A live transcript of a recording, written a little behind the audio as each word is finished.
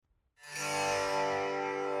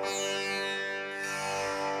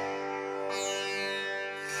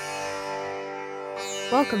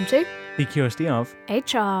Welcome to The Curiosity of. A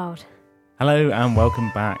Child. Hello and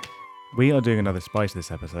welcome back. We are doing another spice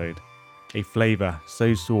this episode. A flavour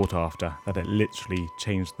so sought after that it literally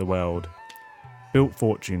changed the world. Built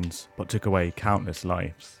fortunes but took away countless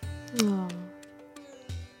lives. Oh.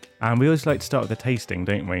 And we always like to start with the tasting,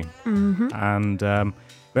 don't we? Mm-hmm. And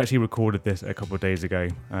we actually recorded this a couple of days ago.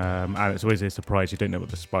 And it's always a surprise you don't know what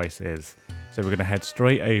the spice is. So we're going to head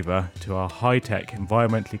straight over to our high-tech,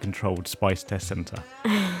 environmentally controlled spice test centre.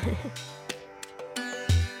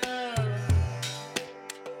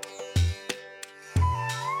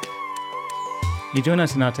 You join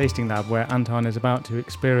us in our tasting lab where Anton is about to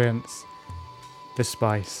experience the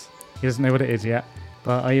spice. He doesn't know what it is yet,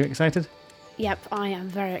 but are you excited? Yep, I am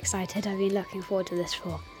very excited. I've been looking forward to this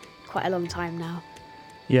for quite a long time now.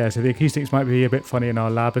 Yeah, so the acoustics might be a bit funny in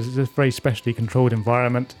our lab as it's a very specially controlled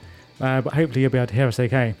environment, but hopefully you'll be able to hear us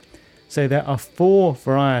okay. So there are 4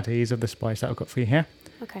 varieties of the spice that I've got for you here,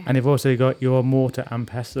 Okay. and you've also got your mortar and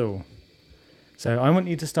pestle. So I want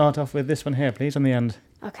you to start off with this one here, please, on the end.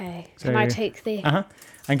 Okay. So- Can I take the...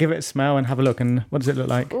 And give it a smell and have a look, and what does it look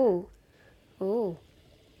like? Ooh. Ooh.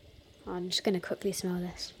 I'm just going to quickly smell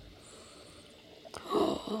this.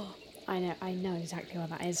 I know exactly what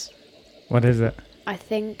that is. What is it? I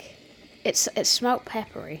think it smelt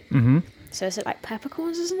peppery. Mm-hmm. So is it like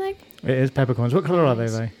peppercorns or something? It is peppercorns. What colour are they,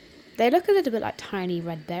 Nice. though? They look a little bit like tiny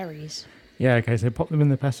red berries. Yeah, okay, so pop them in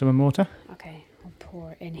the pestle and mortar. Okay, I'll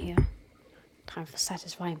pour it in here. Time for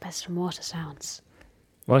satisfying pestle and mortar sounds.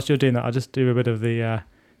 Whilst you're doing that, I'll just do a bit of the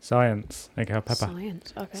science. Okay, pepper.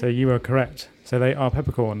 Science, okay. So you are correct. So they are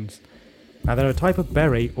peppercorns. Now they're a type of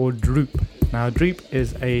berry or drupe. Now a drupe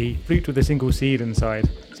is a fruit with a single seed inside.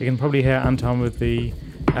 So you can probably hear Anton with the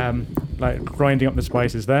like grinding up the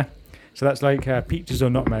spices there. So that's like peaches or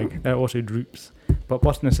nutmeg. They're also drupes. But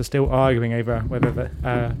botanists are still arguing over whether the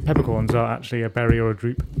peppercorns are actually a berry or a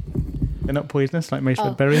drupe. They're not poisonous like most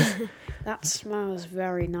red berries. That smells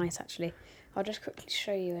very nice, actually. I'll just quickly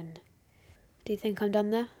show you. And do you think I'm done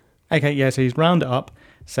there? Okay, yeah, so he's round it up.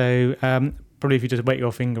 So probably if you just wet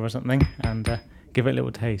your finger or something and give it a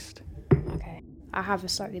little taste. Okay. I have a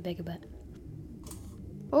slightly bigger bit.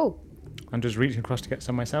 Oh, I'm just reaching across to get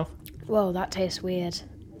some myself. whoa, that tastes weird.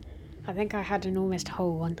 I think I had an almost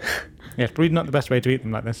whole one. Yeah, it's probably not the best way to eat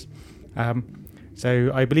them like this.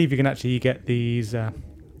 So I believe you can actually get these, the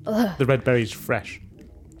red berries fresh.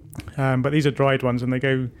 But these are dried ones and they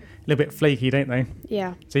go a little bit flaky, don't they?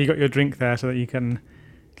 Yeah. So you got your drink there so that you can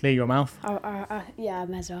clear your mouth. Yeah, I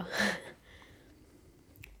may as well.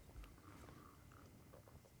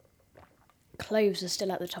 Cloves are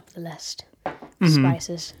still at the top of the list.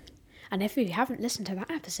 Spices. And if you haven't listened to that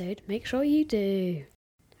episode, make sure you do.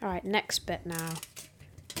 Alright, next bit now.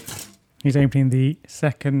 He's opening the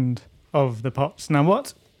second of the pots. Now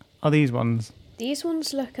what are these ones? These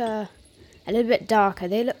ones look a little bit darker.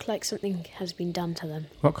 They look like something has been done to them.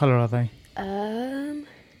 What colour are they?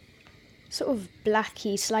 Sort of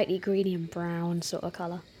blacky, slightly greeny and brown sort of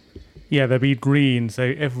colour. Yeah, they'll be green. So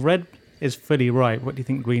if red is fully ripe, what do you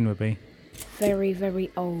think green would be? Very, very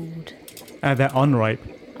old. They're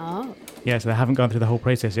unripe. Oh. Yeah, so they haven't gone through the whole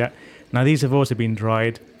process yet. Now these have also been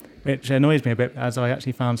dried, which annoys me a bit as I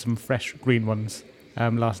actually found some fresh green ones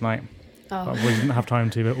last night. Oh. But we didn't have time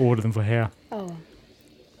to order them for here. Oh.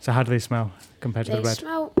 So how do they smell compared to They the red?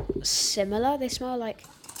 smell similar. They smell like...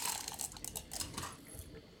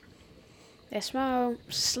 They smell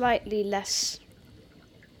slightly less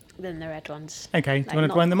than the red ones. Okay, do Like, you want to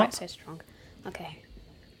not grind them quite up? so strong. Okay.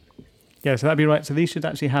 Yeah, so that'd be right. So these should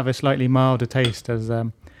actually have a slightly milder taste as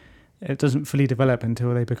it doesn't fully develop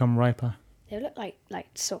until they become riper. They look like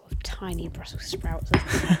sort of tiny Brussels sprouts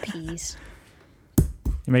or peas.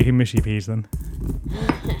 You're making mushy peas then.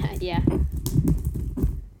 Yeah.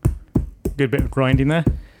 Good bit of grinding there.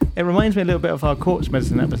 It reminds me a little bit of our corpse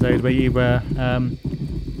medicine episode where you were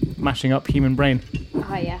mashing up human brain.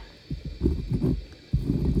 Oh, yeah.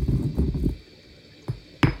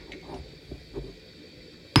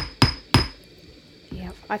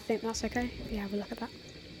 Yeah, I think that's okay. If you have a look at that.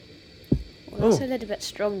 Well, that's Oh. a little bit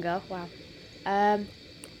stronger. Wow.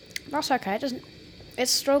 That's okay. It doesn't.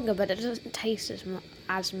 It's stronger, but it doesn't taste as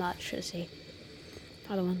much as the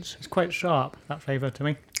other ones. It's quite sharp, that flavour to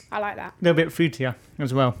me. I like that. A little bit fruitier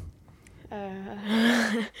as well.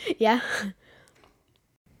 Yeah.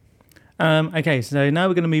 Okay, so now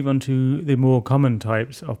we're going to move on to the more common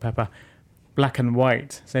types of pepper, black and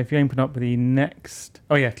white. So if you open up the next...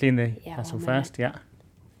 Oh yeah, clean the pestle 1 minute. first, yeah.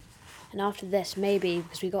 And after this, maybe,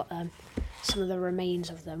 because we got some of the remains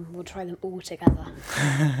of them, we'll try them all together.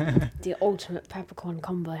 The ultimate peppercorn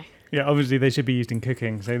combo. Yeah, obviously they should be used in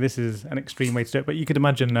cooking, so this is an extreme way to do it. But you could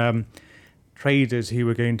imagine traders who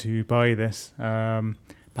were going to buy this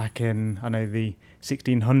back in, I know, the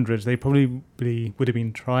 1600s, they probably would have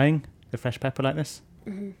been trying the fresh pepper like this.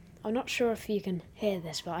 I'm not sure if you can hear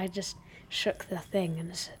this, but I just shook the thing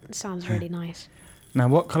and it sounds really nice. Now,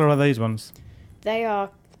 what colour are those ones? They are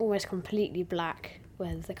almost completely black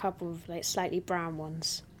with a couple of like slightly brown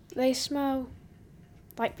ones. They smell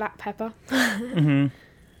like black pepper.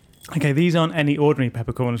 Okay, these aren't any ordinary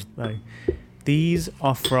peppercorns though. These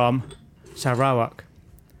are from Sarawak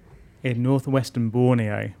in northwestern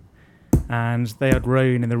Borneo, and they are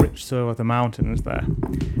grown in the rich soil of the mountains there,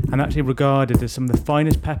 and actually regarded as some of the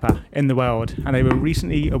finest pepper in the world, and they were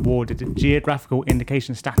recently awarded geographical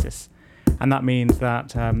indication status, and that means that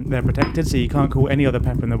they're protected, so you can't call any other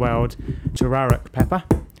pepper in the world Sarawak pepper.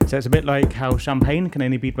 So it's a bit like how champagne can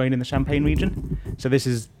only be grown in the Champagne region. So this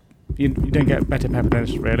is, you don't get better pepper than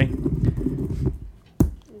this, really.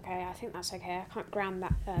 Okay, I think that's okay. I can't grind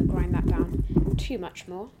that down too much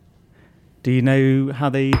more. Do you know how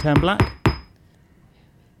they turn black?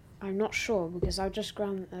 I'm not sure because I've just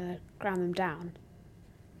ground them down,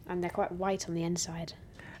 and they're quite white on the inside.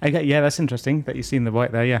 Okay, yeah, that's interesting that you've seen the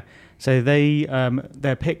white there. Yeah, so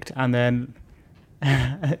they're picked and then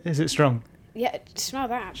is it strong? Yeah, smell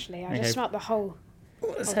that actually. I just smelled the whole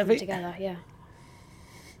It's of heavy. them together. Yeah,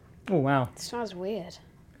 Oh wow. it smells weird.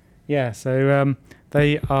 Yeah, so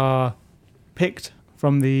they are picked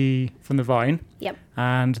from the vine. Yep.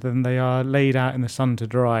 And then they are laid out in the sun to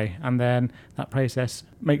dry, and then that process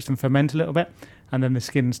makes them ferment a little bit, and then the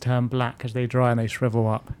skins turn black as they dry and they shrivel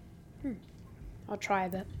up. I'll try a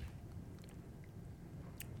bit.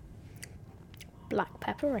 Black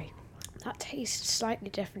peppery. That tastes slightly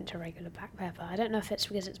different to regular black pepper. I don't know if it's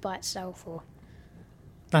because it's by itself or...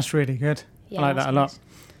 That's really good. Yeah, I like that a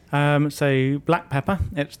lot. So black pepper,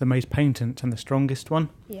 it's the most potent and the strongest one,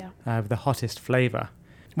 Yeah. with the hottest flavour.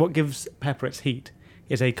 What gives pepper its heat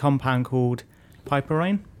is a compound called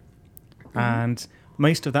piperine, and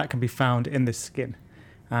most of that can be found in the skin.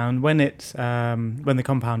 And when the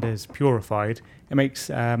compound is purified, it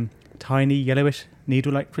makes tiny yellowish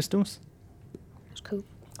needle-like crystals. That's cool.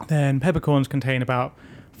 Then peppercorns contain about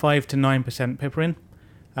 5 to 9% piperine,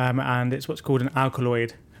 and it's what's called an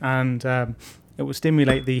alkaloid, and it will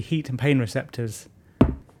stimulate the heat and pain receptors.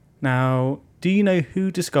 Now, do you know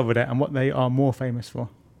who discovered it and what they are more famous for?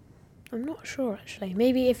 I'm not sure actually.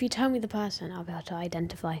 Maybe if you tell me the person, I'll be able to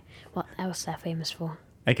identify what else they're famous for.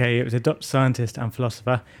 Okay, it was a Dutch scientist and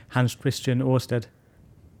philosopher, Hans Christian Ørsted.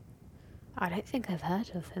 I don't think I've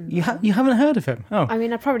heard of him. You haven't heard of him? Oh. I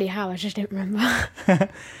mean, I probably have. I just don't remember.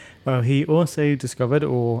 Well, he also discovered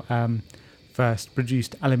or first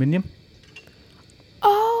produced aluminium.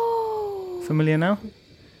 Oh. Familiar now?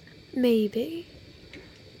 Maybe.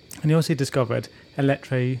 And he also discovered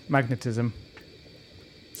electromagnetism.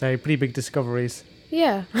 So pretty big discoveries.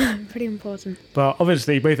 Yeah, pretty important. But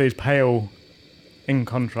obviously both those pale in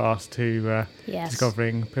contrast to Yes.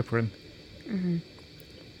 discovering piperine.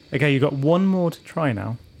 Okay, you've got one more to try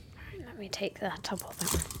now. Let me take the top off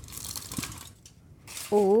that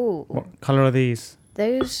one. Ooh. What colour are these?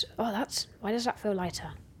 Those... Oh, that's... Why does that feel lighter?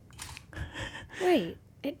 Wait,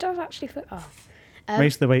 it does actually feel... Oh.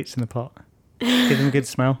 Most of the weight's in the pot. Give them a good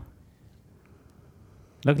smell.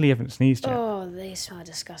 Luckily you haven't sneezed yet. Oh, they smell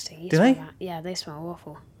disgusting. You Do smell they? That? Yeah, they smell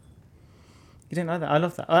awful. You don't like that? I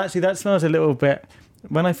love that. Oh, actually, that smells a little bit...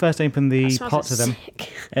 When I first opened the That smells pot to them,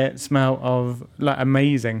 sick. it smelled of like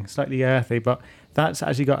amazing, slightly earthy, but that's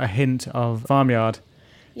actually got a hint of farmyard.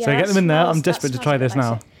 Yeah, So that get them in there. smells- I'm that desperate to smells try a bit this like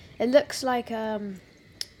now. It looks like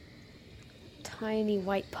tiny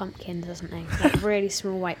white pumpkins or something. Like really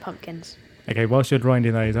small white pumpkins. Okay, whilst you're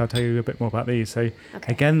grinding those, I'll tell you a bit more about these. So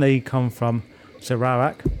Okay. again, they come from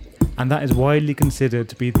Sarawak, and that is widely considered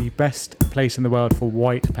to be the best place in the world for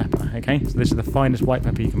white pepper. Okay, so this is the finest white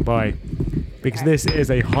pepper you can buy, because Okay. this is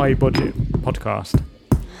a high budget podcast.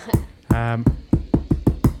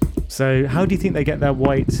 So how do you think they get their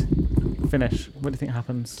white finish? What do you think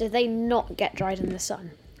happens? Do they not get dried in the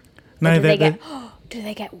sun? No, Or do they they're- get? Do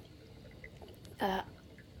they get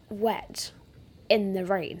wet in the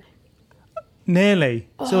rain? Nearly.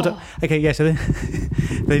 Sort of. Okay, yeah, so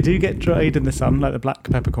they do get dried in the sun, like the black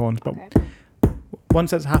peppercorns, but Okay.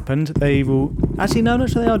 once that's happened, they will... Actually, no, I'm not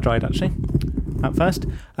sure they are dried, actually, at first.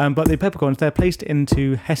 But the peppercorns, they're placed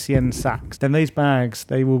into Hessian sacks. Then those bags,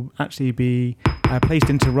 they will actually be placed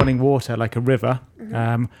into running water, like a river,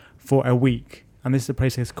 for a week. And this is a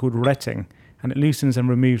process called retting. And it loosens and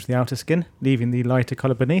removes the outer skin, leaving the lighter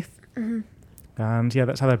colour beneath. And yeah,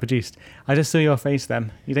 that's how they're produced. I just saw your face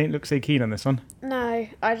then. You don't look so keen on this one. No,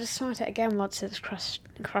 I just smelt it again once it's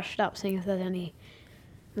crushed up, seeing if there's any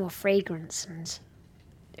more fragrance, and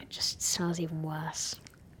it just smells even worse.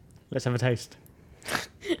 Let's have a taste.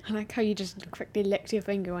 I like how you just quickly licked your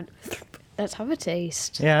finger and went, let's have a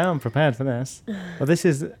taste. Yeah, I'm prepared for this. Well, this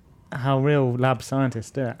is how real lab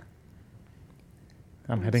scientists do it.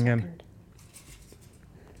 I'm One heading in. second.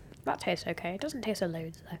 That tastes okay. It doesn't taste a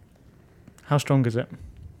loads though. How strong is it?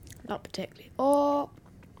 Not particularly. Oh,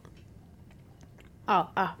 I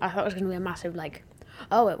thought it was going to be a massive, like...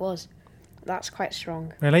 Oh, it was. That's quite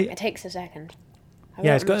strong. Really? It takes a second.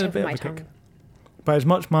 Yeah, it's got a bit of a kick. But it's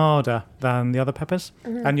much milder than the other peppers.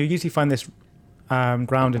 Mm-hmm. And you usually find this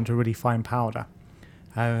ground into a really fine powder.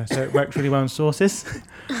 So it works really well in sauces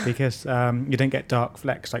because you don't get dark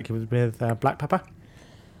flecks like you would with black pepper.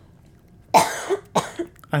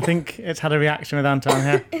 I think it's had a reaction with Anton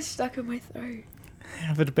here. It's stuck in my throat.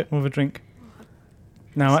 Have a bit more of a drink.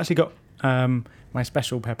 Now, I actually got my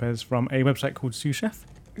special peppers from a website called Sous Chef,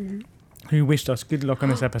 who wished us good luck on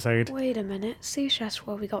this episode. Wait a minute. Sous Chef's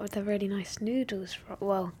where we got with the really nice noodles from,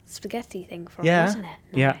 well, spaghetti thing from, Yeah, wasn't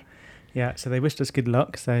it? yeah. Yeah, so they wished us good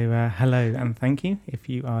luck. So hello and thank you if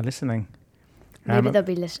you are listening. Maybe they'll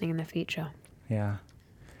be listening in the future. Yeah.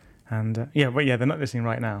 And they're not listening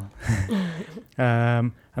right now.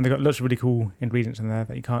 And they've got lots of really cool ingredients in there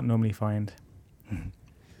that you can't normally find.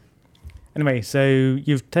 Anyway, so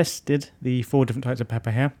you've tested the 4 different types of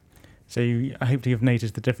pepper here. So I hope you've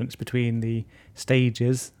noticed the difference between the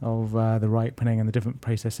stages of the ripening and the different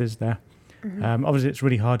processes there. Obviously, it's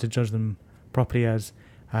really hard to judge them properly as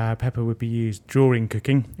pepper would be used during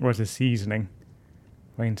cooking or as a seasoning,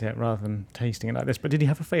 won't it, rather than tasting it like this. But did you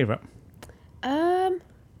have a favourite?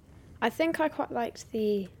 I think I quite liked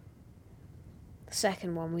the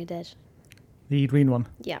second one we did. The green one?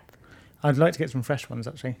 Yep. I'd like to get some fresh ones,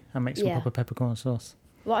 actually, and make some proper peppercorn sauce.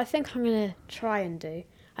 What I think I'm going to try and do,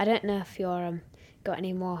 I don't know if you're got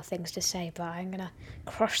any more things to say, but I'm going to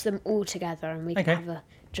crush them all together and we can have a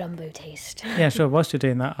jumbo taste. Yeah, sure. Whilst you're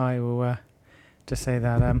doing that, I will just say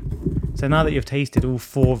that... so now that you've tasted all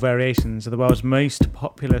 4 variations of the world's most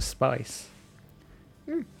popular spice,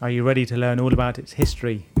 are you ready to learn all about its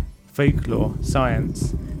history, folklore,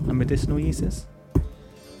 science, and medicinal uses?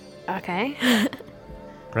 Okay.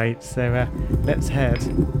 Great, so let's head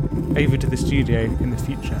over to the studio in the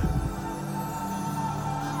future.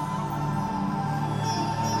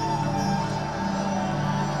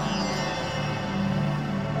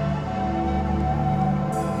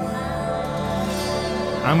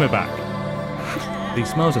 And we're back. The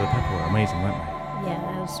smells of the pepper were amazing, weren't they?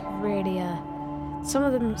 Yeah, it was really... some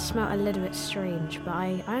of them smelled a little bit strange, but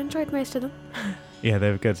I enjoyed most of them. Yeah,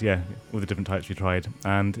 they were good, yeah, all the different types we tried.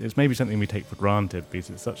 And it's maybe something we take for granted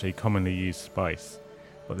because it's such a commonly used spice.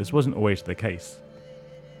 But this wasn't always the case.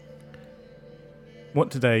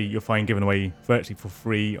 What today you'll find given away virtually for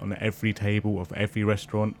free on every table of every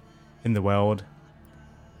restaurant in the world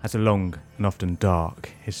has a long and often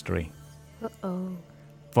dark history. Uh-oh.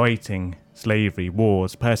 Fighting, slavery,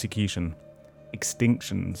 wars, persecution,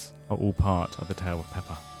 extinctions are all part of the tale of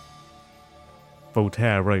pepper.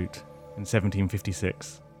 Voltaire wrote in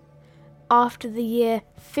 1756, After the year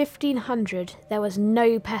 1500, there was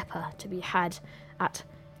no pepper to be had at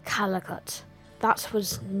Calicut that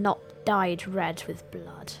was not dyed red with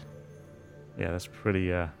blood. Yeah, that's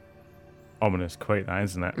pretty ominous quote, that,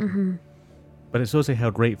 isn't it? Mm-hmm. But it's also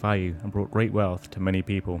held great value and brought great wealth to many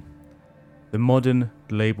people. The modern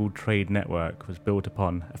global trade network was built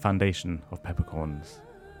upon a foundation of peppercorns.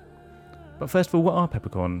 But first of all, what are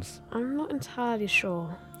peppercorns? I'm not entirely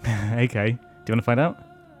sure. Okay, do you want to find out?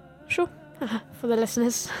 Sure, for the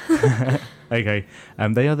listeners. Okay,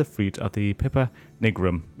 they are the fruit of the Pippa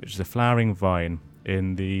nigrum, which is a flowering vine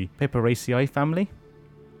in the Pipperaceae family.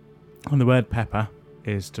 And the word pepper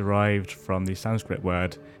is derived from the Sanskrit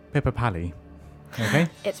word pipapali. Okay?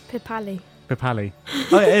 It's Pipali. Pipali.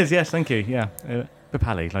 Oh, it is, yes, thank you. Yeah,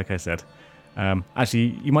 Pipali, like I said.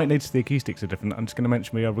 Actually, you might notice the acoustics are different. I'm just going to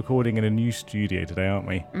mention we are recording in a new studio today, aren't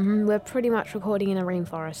we? Mm-hmm. We're pretty much recording in a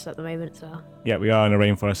rainforest at the moment, so... Yeah, we are in a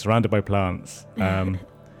rainforest surrounded by plants.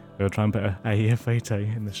 We'll try and put a photo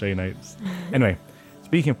in the show notes. Anyway,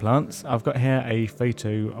 speaking of plants, I've got here a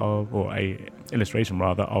photo of, or a illustration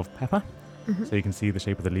rather, of pepper. Mm-hmm. So you can see the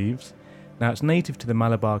shape of the leaves. Now, it's native to the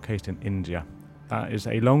Malabar coast in India. That is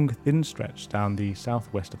a long, thin stretch down the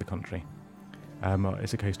southwest of the country.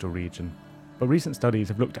 It's a coastal region. But recent studies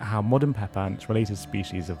have looked at how modern pepper and its related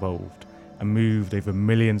species evolved and moved over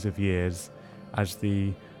millions of years as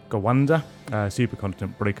the Gowanda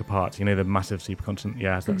supercontinent broke apart. You know, the massive supercontinent,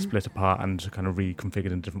 as that split apart and kind of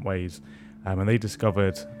reconfigured in different ways. And they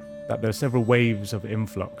discovered that there are several waves of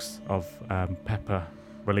influx of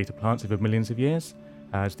pepper-related plants over millions of years.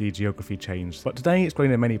 as the geography changed. But today it's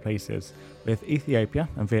grown in many places, with Ethiopia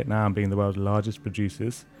and Vietnam being the world's largest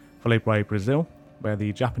producers, followed by Brazil, where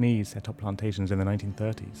the Japanese set up plantations in the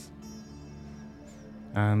 1930s.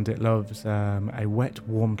 And it loves a wet,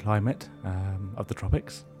 warm climate of the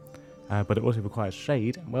tropics, but it also requires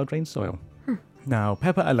shade and well-drained soil. Now,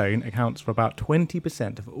 pepper alone accounts for about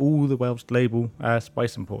 20% of all the world's global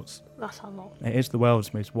spice imports. That's a lot. It is the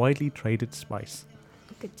world's most widely traded spice,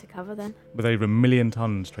 Good to cover then. with over 1 million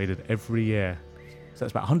tonnes traded every year. So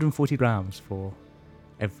that's about 140 grams for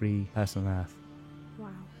every person on Earth. Wow.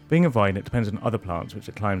 Being a vine, it depends on other plants which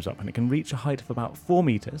it climbs up, and it can reach a height of about 4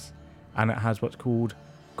 metres, and it has what's called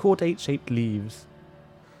cordate-shaped leaves.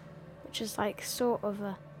 Which is like sort of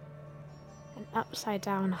an upside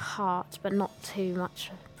down heart, but not too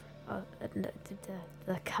much.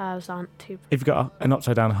 The curves aren't too. If you've got an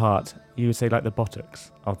upside-down heart, you would say like the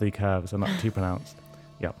buttocks of the curves are not too pronounced.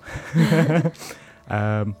 Yep.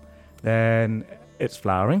 Then it's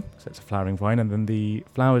flowering, so it's a flowering vine, and then the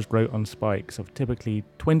flowers grow on spikes of typically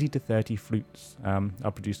 20 to 30 fruits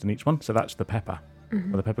are produced in each one. So that's the pepper,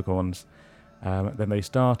 or the peppercorns. Then they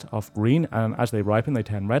start off green, and as they ripen, they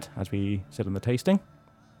turn red, as we said in the tasting.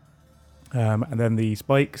 And then the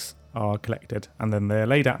spikes are collected, and then they're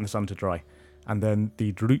laid out in the sun to dry. And then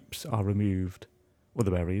the drupes are removed, or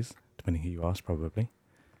the berries, depending who you ask, probably.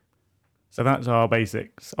 So that's our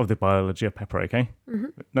basics of the biology of pepper, okay?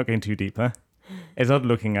 Not going too deep there. It's odd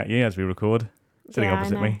looking at you as we record, sitting Yeah, I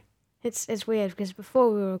opposite know. me. It's weird because before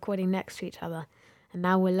we were recording next to each other, and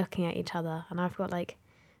now we're looking at each other, and I've got like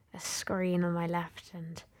a screen on my left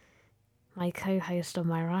and my co-host on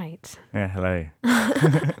my right. Yeah, hello.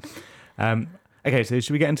 Okay, so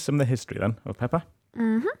should we get into some of the history then of pepper?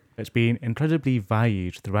 It's been incredibly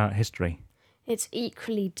valued throughout history. It's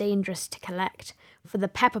equally dangerous to collect, for the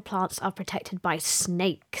pepper plants are protected by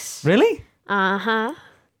snakes. Really?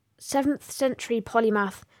 7th century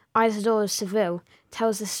polymath Isidore of Seville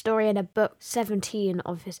tells the story in a book 17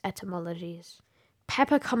 of his etymologies.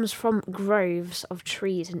 Pepper comes from groves of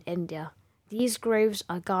trees in India. These groves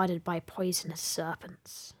are guarded by poisonous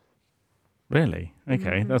serpents. Really?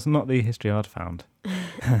 Okay, that's not the history I'd found.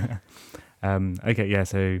 Okay, yeah,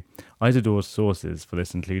 so Isidore's sources for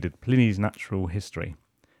this included Pliny's Natural History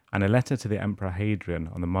and a letter to the Emperor Hadrian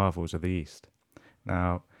on the marvels of the East.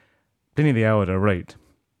 Now, Pliny the Elder wrote,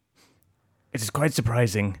 "It is quite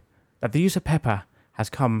surprising that the use of pepper has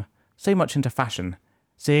come so much into fashion,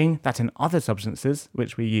 seeing that in other substances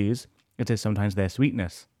which we use, it is sometimes their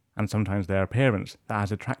sweetness and sometimes their appearance that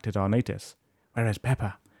has attracted our notice, whereas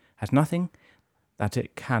pepper has nothing that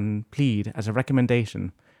it can plead as a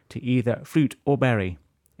recommendation to either fruit or berry,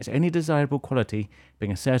 its only desirable quality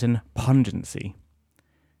being a certain pungency.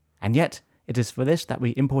 And yet it is for this that we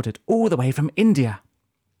import it all the way from India.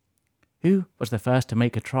 Who was the first to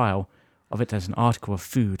make a trial of it as an article of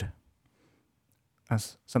food?"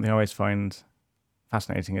 That's something I always find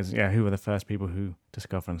fascinating, is who were the first people who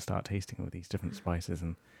discover and start tasting all these different spices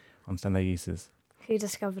and understand their uses. Who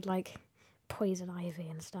discovered like poison ivy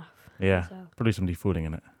and stuff. Yeah, So, probably somebody fooling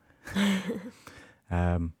in it.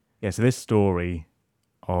 So this story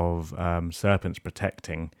of serpents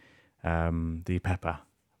protecting the pepper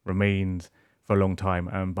remained for a long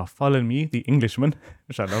time. Bartholomew, the Englishman,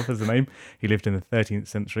 which I love as a name, he lived in the 13th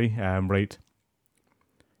century, wrote,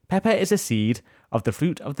 "Pepper is a seed of the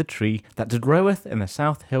fruit of the tree that groweth in the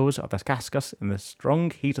south hills of the Cascus in the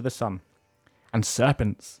strong heat of the sun. And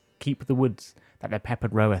serpents keep the woods that the pepper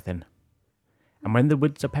groweth in. And when the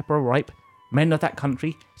woods of pepper are ripe, men of that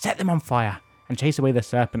country set them on fire, and chase away the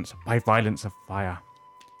serpents by violence of fire.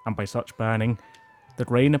 And by such burning, the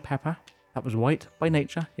grain of pepper that was white by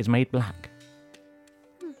nature is made black."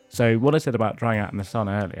 So what I said about drying out in the sun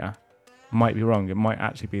earlier might be wrong. It might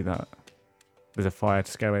actually be that there's a fire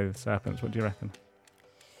to scare away the serpents. What do you reckon?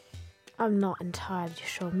 I'm not entirely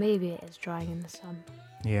sure. Maybe it is drying in the sun.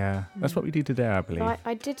 Yeah, that's what we do today, I believe. But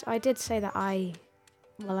I did say that I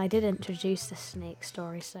did introduce the snake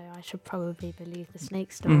story, so I should probably believe the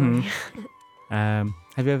snake story.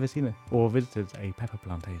 Have you ever seen it or visited a pepper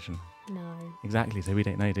plantation? No. Exactly, so we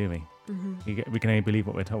don't know, do we? We can only believe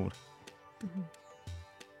what we're told.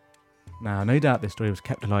 Now, no doubt this story was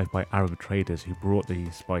kept alive by Arab traders who brought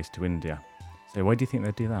the spice to India. So why do you think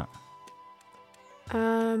they'd do that?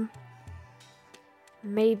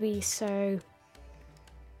 Maybe so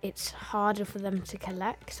it's harder for them to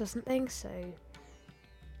collect or something, so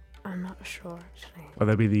I'm not sure actually. Well,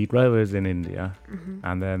 there'd be the growers in India,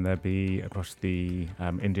 and then there'd be across the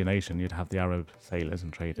Indian Ocean, you'd have the Arab sailors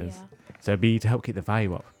and traders. Yeah. So it'd be to help keep the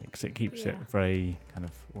value up, because it keeps it Yeah. very kind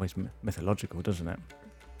of always mythological, doesn't it?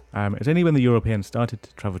 It's only when the Europeans started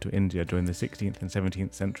to travel to India during the 16th and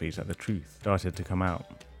 17th centuries that the truth started to come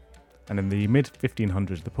out. And in the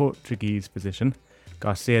mid-1500s, the Portuguese physician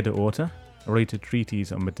Garcia de Orta wrote a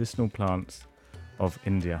treatise on medicinal plants of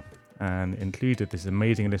India and included this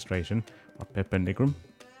amazing illustration of Pepper nigrum.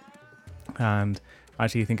 And I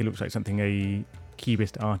actually think it looks like something a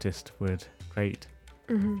Cubist artist would create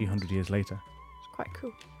a few hundred years later. It's quite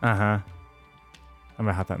cool. I'm going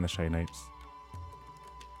to have that in the show notes.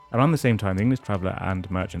 Around the same time, the English traveller and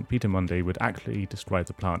merchant Peter Munday would actually describe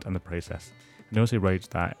the plant and the process. And he also wrote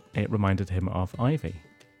that it reminded him of ivy.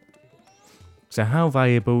 So how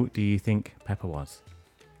valuable do you think pepper was?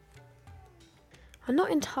 I'm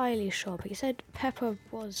not entirely sure, but you said pepper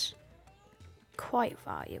was quite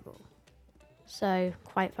valuable. So,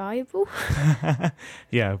 quite valuable?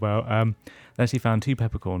 Yeah, well, they actually found 2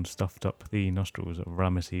 peppercorns stuffed up the nostrils of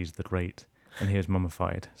Ramesses the Great, and he was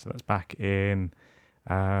mummified. So that's back in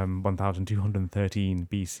 1213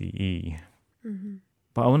 BCE.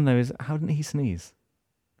 But I want to know is, how didn't he sneeze?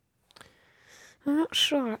 I'm not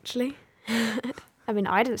sure, actually. I mean,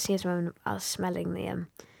 I didn't sneeze when I was smelling the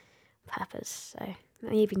peppers, so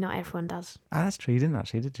maybe not everyone does. That's true, you didn't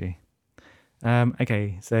actually, did you?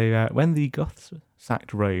 Okay, so when the Goths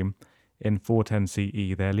sacked Rome in 410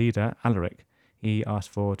 CE, their leader, Alaric, he asked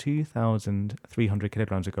for 2,300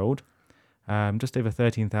 kilograms of gold, just over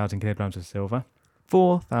 13,000 kilograms of silver,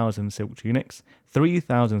 4,000 silk tunics,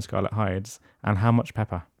 3,000 scarlet hides, and how much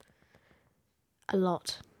pepper? A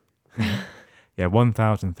lot. Yeah,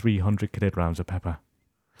 1,300 kilograms of pepper.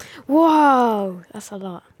 Whoa! That's a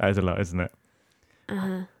lot. That is a lot, isn't it?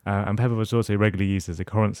 And pepper was also regularly used as a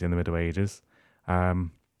currency in the Middle Ages.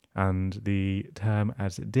 And the term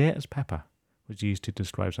as dear as pepper was used to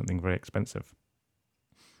describe something very expensive.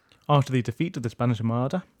 After the defeat of the Spanish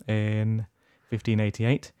Armada in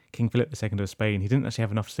 1588, King Philip II of Spain, he didn't actually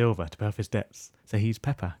have enough silver to pay off his debts, so he used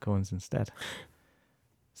peppercorns instead.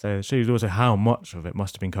 So it shows also how much of it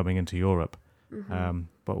must have been coming into Europe,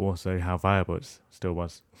 but also how valuable it still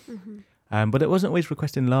was. But it wasn't always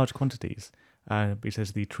requested in large quantities,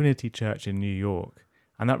 because the Trinity Church in New York,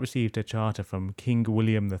 and that received a charter from King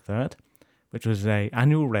William III, which was an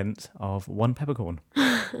annual rent of 1 peppercorn.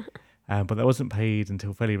 But that wasn't paid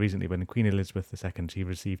until fairly recently when Queen Elizabeth II, she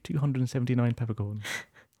received 279 peppercorns.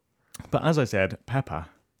 But as I said, pepper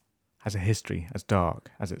has a history as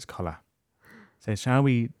dark as its colour. So shall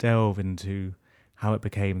we delve into how it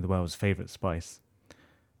became the world's favourite spice,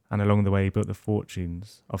 and along the way built the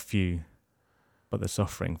fortunes of few, but the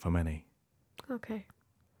suffering for many? Okay.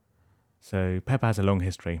 So pepper has a long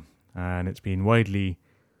history, and it's been widely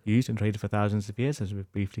used and traded for thousands of years, as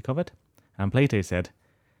we've briefly covered. And Plato said,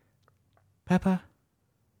 "Pepper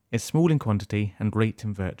is small in quantity and great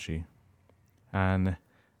in virtue." And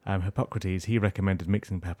Hippocrates, he recommended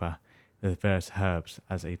mixing pepper with various herbs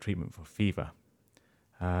as a treatment for fever.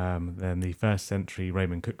 Then the 1st century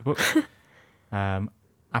Roman cookbook,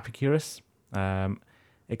 Epicurus,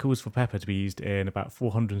 it calls for pepper to be used in about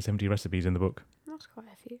 470 recipes in the book. That's quite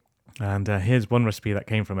a few. And here's one recipe that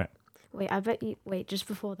came from it. Wait, just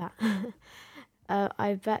before that.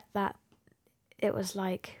 I bet that it was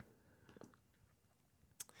like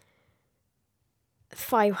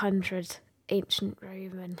 500 ancient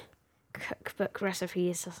Roman cookbook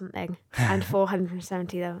recipes or something, and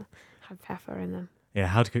 470 of them have pepper in them. Yeah,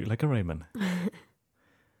 how to cook like a Roman.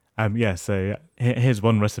 So here's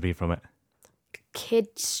one recipe from it.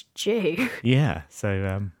 Kid stew. Yeah,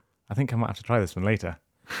 so I think I might have to try this one later.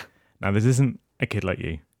 Now, this isn't a kid like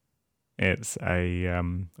you. It's a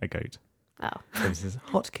goat. Oh. So this is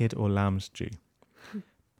hot kid or lamb stew.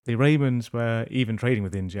 The Romans were even trading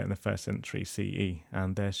with India in the 1st century CE,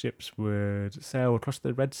 and their ships would sail across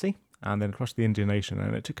the Red Sea and then across the Indian Ocean,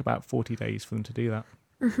 and it took about 40 days for them to do that.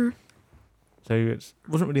 So it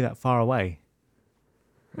wasn't really that far away,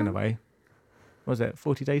 in a way. Was it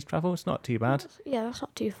 40 days travel? It's not too bad. Yeah, that's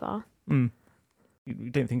not too far. You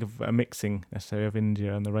don't think of a mixing necessarily of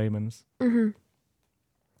India and the Romans.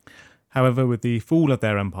 However, with the fall of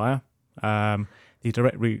their empire, the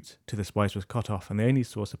direct route to the spice was cut off, and the only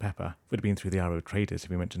source of pepper would have been through the Arab traders,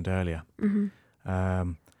 who we mentioned earlier.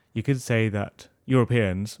 You could say that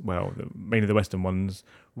Europeans, well, mainly the Western ones,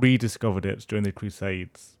 rediscovered it during the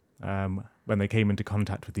Crusades, when they came into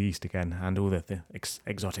contact with the East again, and all the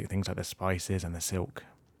exotic things like the spices and the silk.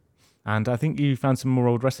 And I think you found some more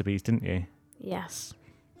old recipes, didn't you? Yes.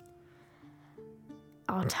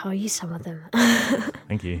 I'll tell you some of them.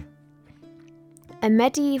 Thank you. A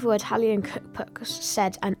medieval Italian cookbook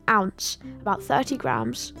said an ounce, about 30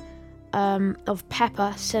 grams, of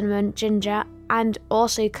pepper, cinnamon, ginger, and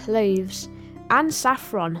also cloves and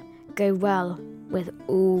saffron go well with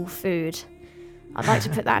all food. I'd like to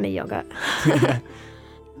put that in a yogurt.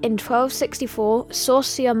 In 1264,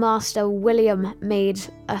 saucier master William made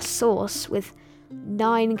a sauce with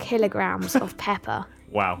 9 kilograms of pepper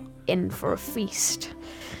Wow. in for a feast.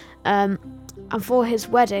 And for his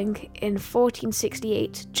wedding in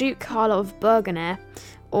 1468, Duke Carlo of Burgoyne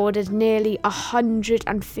ordered nearly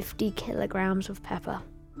 150 kilograms of pepper.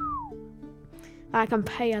 I can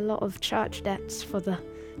pay a lot of church debts for the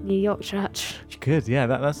New York church. You could, yeah.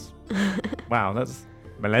 That's wow. That's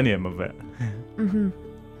millennium of it.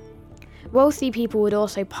 Wealthy people would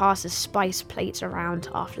also pass the spice plates around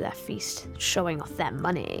after their feast, showing off their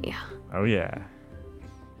money. Oh yeah.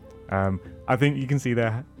 I think you can see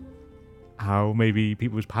there how maybe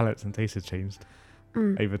people's palates and tastes have changed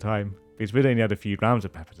over time. Because we'd only had a few grams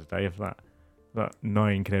of pepper today, if that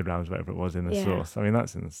 9 kilograms, whatever it was in the sauce. I mean,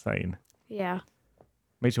 that's insane. Yeah.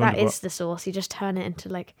 Makes you That wonder is the sauce. You just turn it into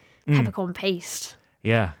like peppercorn paste.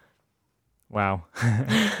 Yeah. Wow.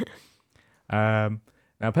 Now,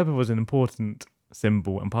 pepper was an important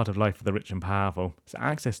symbol and part of life for the rich and powerful. So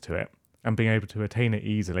access to it and being able to attain it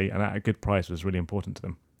easily and at a good price was really important to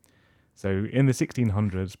them. So in the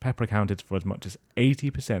 1600s, pepper accounted for as much as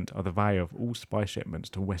 80% of the value of all spice shipments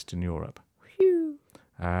to Western Europe.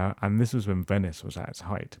 And this was when Venice was at its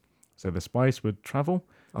height. So the spice would travel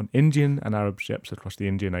on Indian and Arab ships across the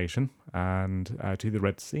Indian Ocean and to the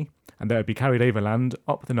Red Sea. And they would be carried overland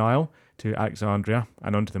up the Nile to Alexandria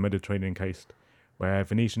and onto the Mediterranean coast, where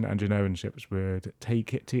Venetian and Genoan ships would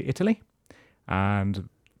take it to Italy. And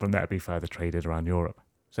from there, it would be further traded around Europe.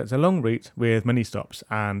 So it's a long route with many stops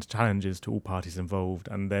and challenges to all parties involved,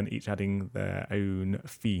 and then each adding their own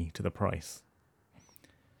fee to the price.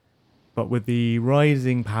 But with the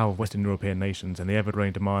rising power of Western European nations and the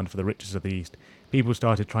ever-growing demand for the riches of the East, people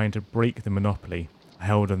started trying to break the monopoly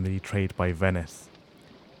held on the trade by Venice.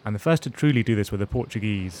 And the first to truly do this were the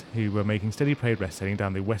Portuguese, who were making steady progress sailing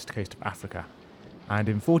down the west coast of Africa. And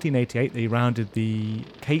in 1488, they rounded the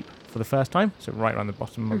Cape for the first time, so right around the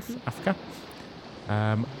bottom of Africa.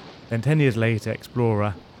 Then 10 years later,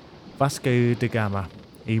 explorer Vasco da Gama,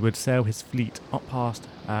 he would sail his fleet up past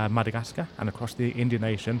Madagascar and across the Indian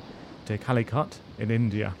Ocean to Calicut in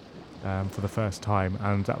India for the first time,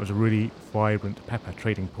 and that was a really vibrant pepper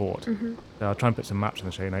trading port. So I'll try and put some maps in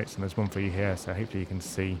the show notes, and there's one for you here, so hopefully you can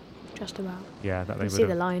see. Just about. Yeah, that they would see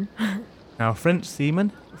the line. Now, French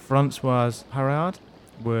seaman Francois Parard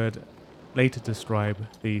would later describe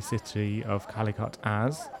the city of Calicut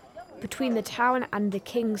as: Between the town and the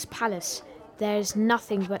king's palace, there is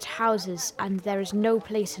nothing but houses, and there is no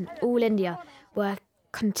place in all India where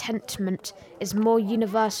contentment is more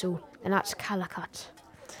universal than at Calicut,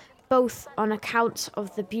 both on account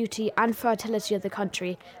of the beauty and fertility of the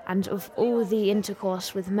country, and of all the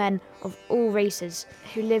intercourse with men of all races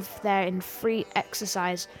who live there in free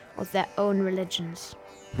exercise of their own religions.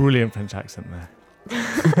 Brilliant French accent there.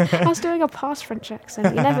 I was doing a past French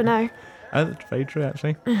accent, you never know. That's very true,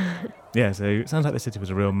 actually. Yeah, so it sounds like the city was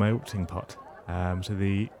a real melting pot. So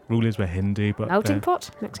the rulers were Hindu, but... Melting pot?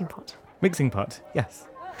 Mixing pot. Mixing pot, yes.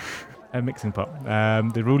 A mixing pot.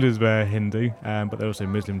 The rulers were Hindu, but there were also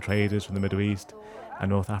Muslim traders from the Middle East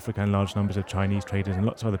and North Africa, and large numbers of Chinese traders and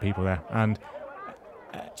lots of other people there. And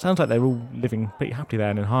it sounds like they were all living pretty happily there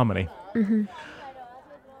and in harmony.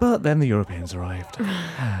 But then the Europeans arrived.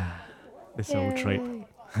 This old trope.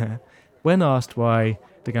 When asked why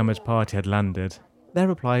da Gama's party had landed, their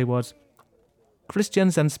reply was,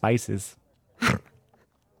 "Christians and spices."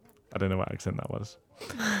 I don't know what accent that was.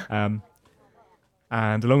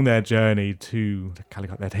 And along their journey to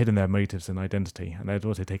Calicut, they'd hidden their motives and identity, and they'd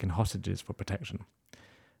also taken hostages for protection.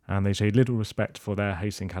 And they showed little respect for their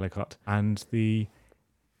hosts in Calicut, and the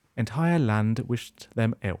entire land wished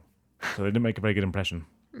them ill. So they didn't make a very good impression.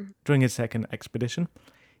 During his second expedition,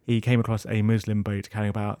 he came across a Muslim boat carrying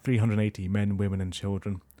about 380 men, women and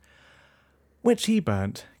children, which he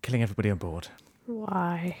burnt, killing everybody on board.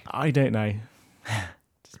 Why? I don't know.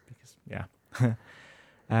 Just because, yeah.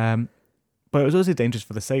 But it was also dangerous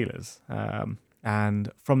for the sailors.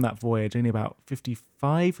 And from that voyage, only about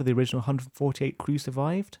 55 of the original 148 crew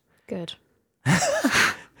survived. Good.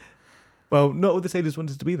 Well, not all the sailors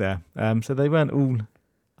wanted to be there. So they weren't all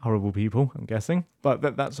horrible people, I'm guessing. But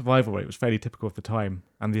that survival rate was fairly typical of the time.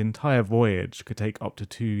 And the entire voyage could take up to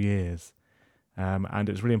 2 years. And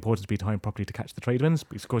it was really important to be timed properly to catch the trade winds,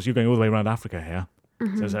 because, of course, you're going all the way around Africa here.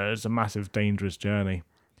 So it's a massive, dangerous journey.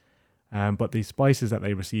 But the spices that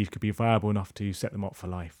they received could be viable enough to set them up for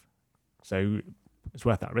life. So it's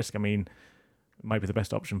worth that risk. I mean, it might be the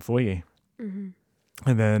best option for you. And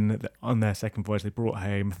then on their second voyage, they brought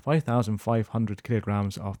home 5,500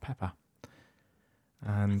 kilograms of pepper.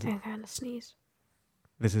 And I think I'm going to sneeze.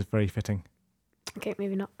 This is very fitting. Okay,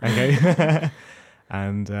 maybe not. Okay.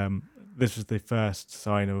 And this was the first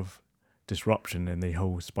sign of disruption in the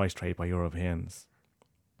whole spice trade by Europeans.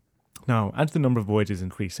 Now, as the number of voyages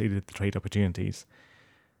increased, so did the trade opportunities.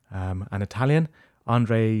 An Italian,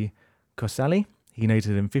 Andrea Coselli, he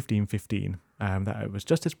noted in 1515 that it was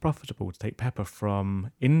just as profitable to take pepper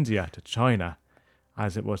from India to China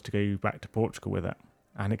as it was to go back to Portugal with it.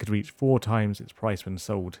 And it could reach 4 times its price when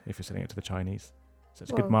sold if you're selling it to the Chinese. So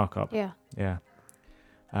it's a good markup. Yeah. Yeah.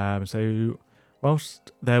 So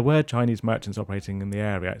whilst there were Chinese merchants operating in the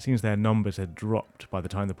area, it seems their numbers had dropped by the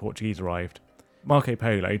time the Portuguese arrived. Marco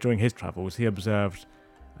Polo, during his travels, he observed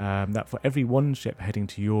that for every one ship heading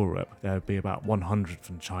to Europe, there would be about 100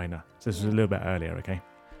 from China. So this was a little bit earlier, okay?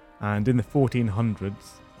 And in the 1400s,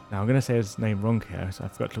 now I'm going to say his name wrong here, so I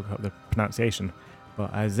forgot to look up the pronunciation,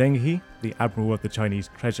 but Zheng He, the admiral of the Chinese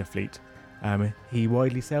treasure fleet, he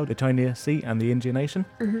widely sailed the China Sea and the Indian Ocean,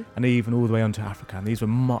 and even all the way onto Africa. And these were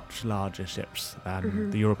much larger ships than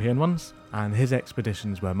the European ones. And his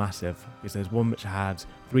expeditions were massive, because there's one which had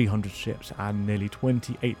 300 ships and nearly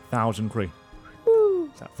 28,000 crew. So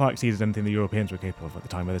that far exceeded anything the Europeans were capable of at the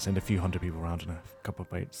time, where they sent a few hundred people around in a couple of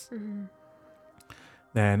boats.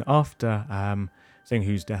 Then after Zheng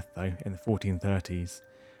Hu's death, though, in the 1430s,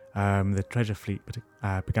 the treasure fleet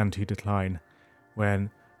began to decline when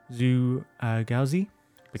Zhu Gaozi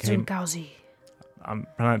became... Zhugaozi. I'm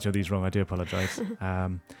pronouncing these wrong, I do apologise.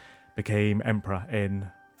 Became emperor in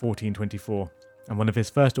 1424. And one of his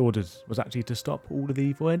first orders was actually to stop all of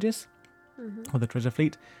the voyages of the treasure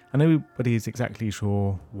fleet. And nobody is exactly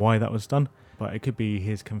sure why that was done, but it could be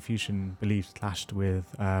his Confucian beliefs clashed with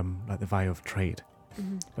like the value of trade.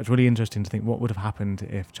 But it's really interesting to think what would have happened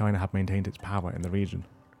if China had maintained its power in the region.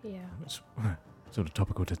 Yeah. It's sort of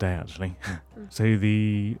topical today, actually. So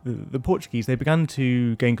the Portuguese, they began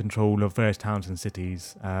to gain control of various towns and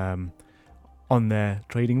cities on their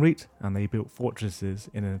trading route, and they built fortresses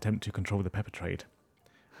in an attempt to control the pepper trade.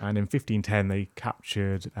 And in 1510, they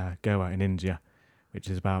captured Goa in India, which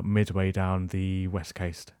is about midway down the west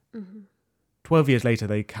coast. 12 years later,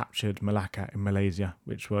 they captured Malacca in Malaysia,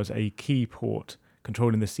 which was a key port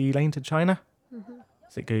controlling the sea lane to China.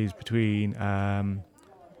 So it goes between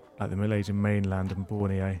like the Malaysian mainland and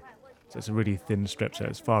Borneo. So it's a really thin strip, so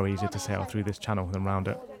it's far easier to sail through this channel than around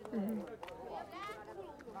it.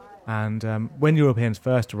 And when Europeans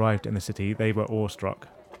first arrived in the city, they were awestruck.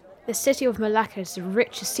 The city of Malacca is the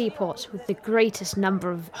richest seaport with the greatest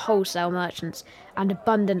number of wholesale merchants and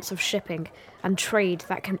abundance of shipping and trade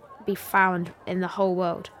that can be found in the whole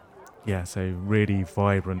world. Yeah, so really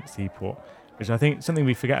vibrant seaport, which I think is something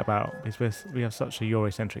we forget about because we have such a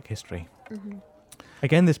Eurocentric history.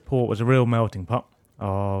 Again, this port was a real melting pot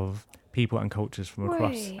of people and cultures from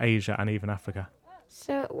across Asia and even Africa.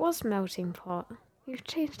 So it was melting pot. You've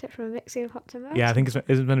changed it from a mixing pot to melting. Yeah, I think it's meant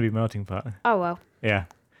to be melting pot. Oh, well. Yeah.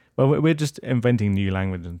 Well, we're just inventing new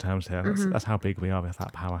language and terms here. That's how big we are with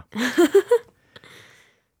that power.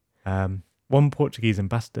 One Portuguese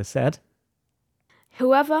ambassador said,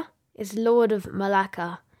 "Whoever is Lord of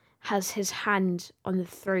Malacca has his hand on the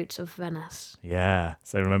throat of Venice." Yeah.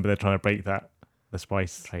 So remember, they're trying to break the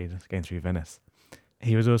spice trade going through Venice.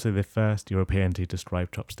 He was also the first European to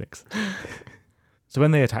describe chopsticks. So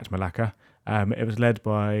when they attacked Malacca, it was led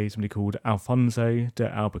by somebody called Alfonso de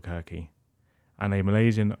Albuquerque, and a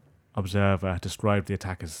Malaysian observer described the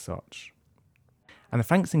attack as such. And the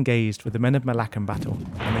Franks engaged with the men of Malaccan battle,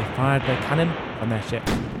 and they fired their cannon from their ships,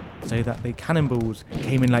 so that the cannonballs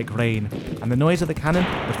came in like rain, and the noise of the cannon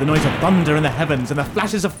was the noise of thunder in the heavens, and the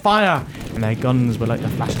flashes of fire, and their guns were like the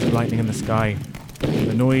flashes of lightning in the sky. And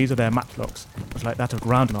the noise of their matchlocks was like that of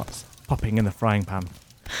groundnuts popping in the frying pan.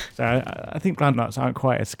 So I think groundnuts aren't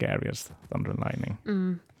quite as scary as thunder and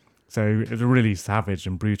lightning. So it was a really savage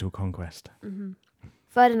and brutal conquest.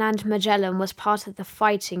 Ferdinand Magellan was part of the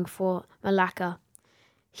fighting for Malacca.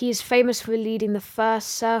 He is famous for leading the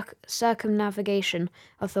first circumnavigation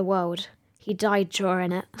of the world. He died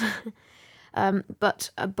during it.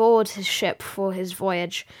 But aboard his ship for his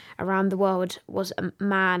voyage around the world was a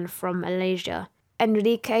man from Malaysia,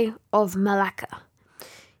 Enrique of Malacca.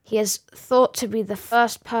 He is thought to be the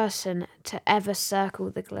first person to ever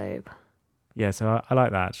circle the globe. Yeah, so I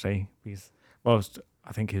like that actually, because whilst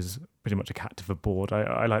I think he's pretty much a captive aboard,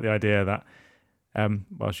 I like the idea that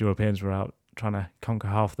whilst Europeans were out trying to conquer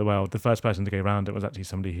half the world, the first person to go around it was actually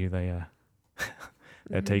somebody who they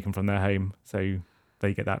they'd taken from their home, so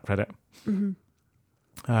they get that credit.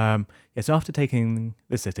 So after taking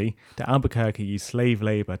the city, de Albuquerque used slave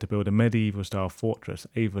labour to build a medieval-style fortress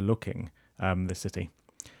overlooking the city.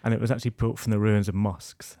 And it was actually built from the ruins of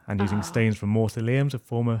mosques and using stones from mausoleums of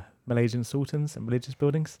former Malaysian sultans and religious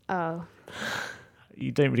buildings. Oh,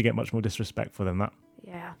 You don't really get much more disrespect for than that.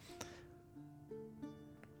 yeah.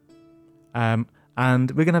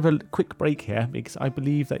 And we're going to have a quick break here because I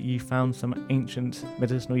believe that you found some ancient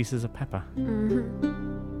medicinal uses of pepper.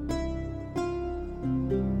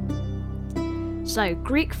 So,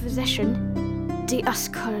 Greek physician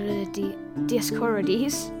Dioscorides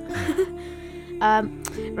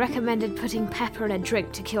recommended putting pepper in a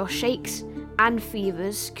drink to cure shakes and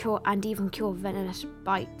fevers, and even cure venomous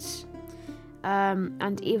bites.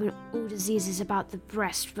 And even all diseases about the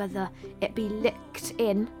breast, whether it be licked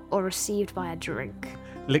in or received by a drink.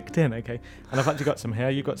 Licked in, okay. And I've actually got some here.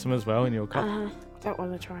 You've got some as well in your cup. Don't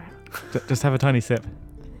want to try it. Just have a tiny sip.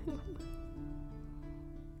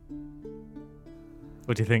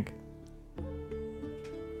 What do you think?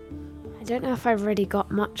 I don't know if I really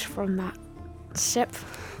got much from that sip,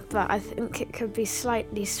 but I think it could be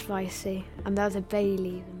slightly spicy. And there's a bay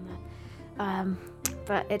leaf in there.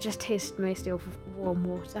 But it just tastes mostly of warm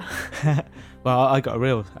water. Well, I got a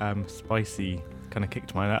real spicy kind of kick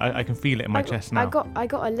to mine. I can feel it in my chest now. I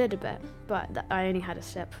got a little bit, but I only had a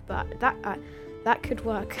sip. But that could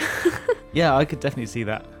work. Yeah, I could definitely see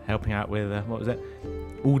that helping out with, what was it?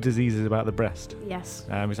 All diseases about the breast. Yes.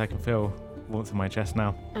 Which I can feel warmth in my chest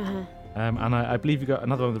now. Uh-huh. And I believe you got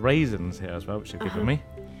another one of the raisins here as well, which are good with me.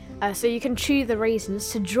 So you can chew the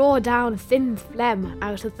raisins to draw down thin phlegm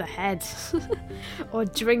out of the head, or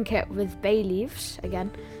drink it with bay leaves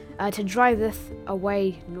again to drive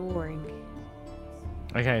away gnawing.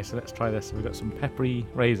 Okay, so let's try this. So we've got some peppery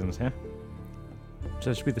raisins here.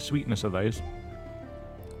 So it should be the sweetness of those.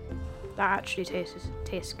 That actually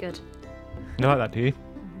tastes good. You like that, do you?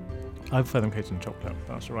 I prefer them coated in chocolate.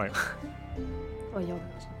 That's all right. Or yogurt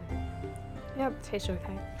or something. Yeah, it tastes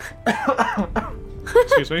okay.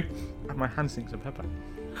 Excuse me. My hand stinks of pepper.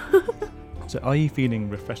 So are you feeling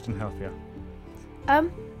refreshed and healthier? A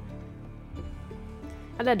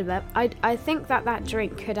little bit. I think that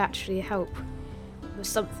drink could actually help with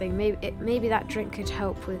something. Maybe that drink could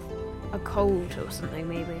help with a cold or something.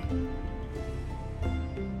 Maybe.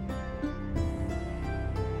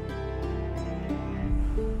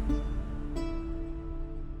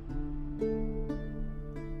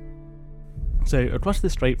 So across the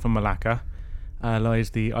strait from Malacca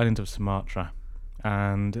lies the island of Sumatra,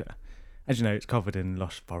 and as you know, it's covered in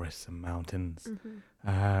lush forests and mountains.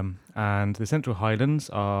 And the Central Highlands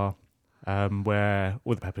are where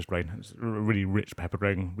all the peppers grown. It's a really rich pepper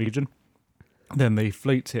growing region. Then they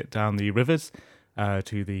float it down the rivers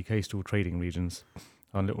to the coastal trading regions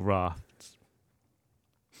on little rafts.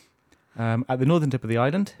 At the northern tip of the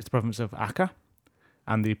island is the province of Aceh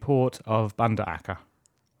and the port of Banda Aceh.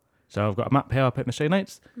 So I've got a map here, I'll put in the show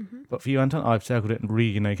notes. But for you, Anton, I've circled it in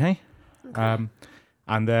green, okay? And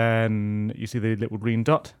then you see the little green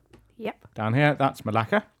dot? Yep. Down here, that's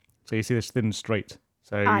Malacca. So you see this thin strait.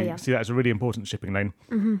 So you see that's a really important shipping lane.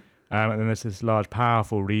 And then there's this large,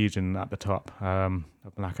 powerful region at the top of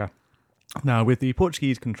Malacca. Now, with the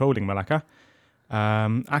Portuguese controlling Malacca,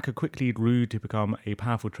 Aceh quickly grew to become a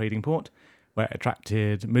powerful trading port where it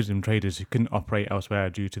attracted Muslim traders who couldn't operate elsewhere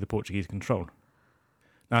due to the Portuguese control.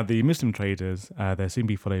 Now, the Muslim traders, they'll soon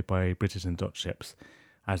be followed by British and Dutch ships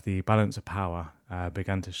as the balance of power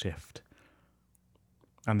began to shift.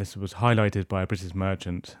 And this was highlighted by a British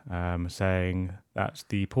merchant saying that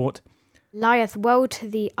the port lieth well to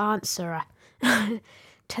the answerer,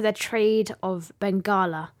 to the trade of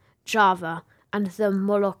Bengala, Java, and the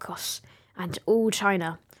Moluccas, and all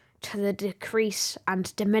China, to the decrease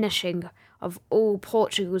and diminishing of all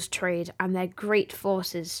Portugal's trade and their great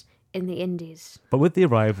forces in the Indies. But with the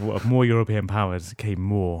arrival of more European powers came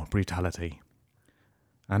more brutality.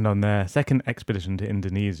 And on their second expedition to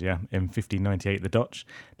Indonesia in 1598, the Dutch,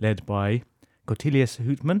 led by Cortelius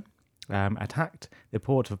Houtman, attacked the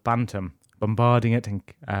port of Bantam, bombarding it and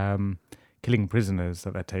killing prisoners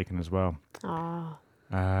that they'd taken as well.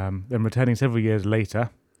 Then returning several years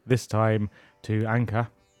later, this time to Angkor,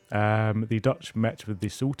 the Dutch met with the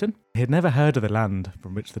Sultan. He had never heard of the land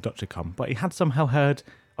from which the Dutch had come, but he had somehow heard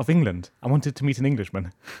of England and wanted to meet an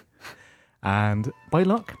Englishman. And by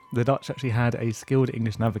luck, the Dutch actually had a skilled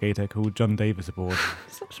English navigator called John Davis aboard.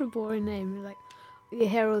 Such a boring name. Like, you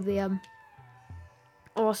hear all the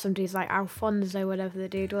awesome dudes like Alfonso, whatever the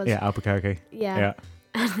dude was. Yeah, Albuquerque. Yeah.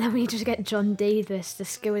 And then we just get John Davis, the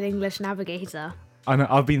skilled English navigator. I know,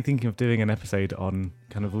 I've been thinking of doing an episode on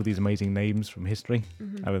kind of all these amazing names from history.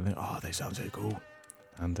 I would think, they sound so cool.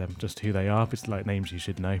 And just who they are, it's like names you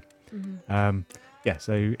should know.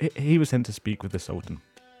 So he was sent to speak with the Sultan.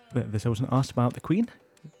 The Sultan asked about the Queen,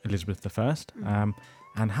 Elizabeth I,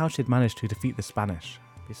 and how she had managed to defeat the Spanish,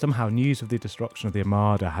 somehow news of the destruction of the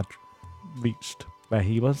Armada had reached where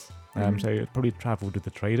he was, so it probably travelled with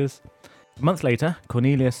the traders. A month later,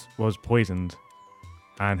 Cornelius was poisoned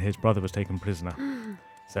and his brother was taken prisoner.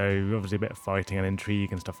 So obviously a bit of fighting and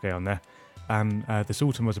intrigue and stuff going on there. And the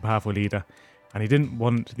Sultan was a powerful leader, and he didn't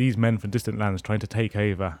want these men from distant lands trying to take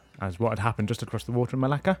over, as what had happened just across the water in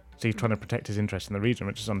Malacca. So he's trying to protect his interests in the region,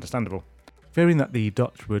 which is understandable. Fearing that the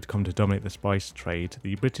Dutch would come to dominate the spice trade,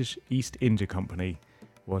 the British East India Company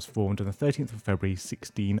was formed on the 13th of February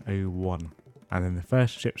 1601. And then the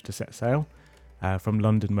first ships to set sail from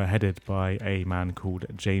London were headed by a man called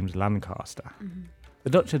James Lancaster. The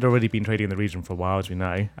Dutch had already been trading in the region for a while, as we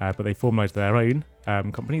know, but they formalised their own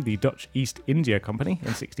company, the Dutch East India Company, in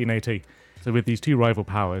 1602. So with these two rival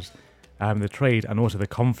powers, the trade and also the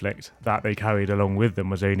conflict that they carried along with them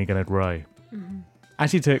was only going to grow.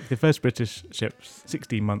 Actually took the first British ships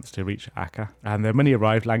 16 months to reach Acre, and when many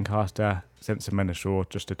arrived, Lancaster sent some men ashore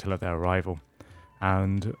just to tell of their arrival.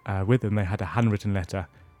 And with them they had a handwritten letter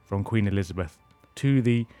from Queen Elizabeth to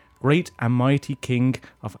the great and mighty King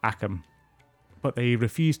of Achem. But they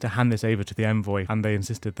refused to hand this over to the envoy, and they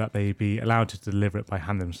insisted that they be allowed to deliver it by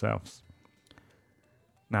hand themselves.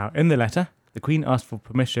 Now, in the letter, the Queen asked for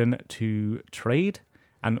permission to trade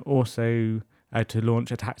and also to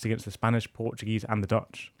launch attacks against the Spanish, Portuguese and the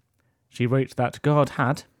Dutch. She wrote that God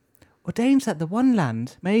had ordained that the one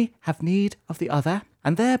land may have need of the other,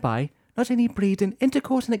 and thereby not only breed in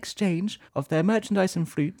intercourse and exchange of their merchandise and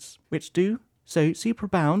fruits, which do so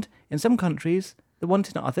superabound in some countries, the want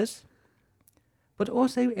in others, but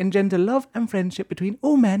also engender love and friendship between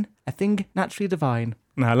all men, a thing naturally divine.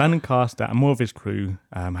 Now, Lancaster and more of his crew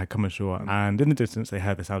had come ashore, and in the distance they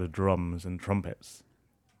heard the sound of drums and trumpets.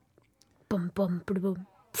 Bum, bum, bum, bum.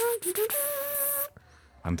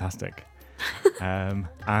 Fantastic.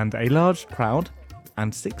 And a large crowd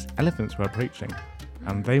and 6 elephants were approaching,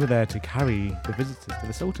 and they were there to carry the visitors to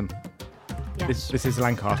the Sultan. Yes. This is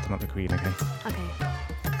Lancaster, not the Queen, okay? Okay.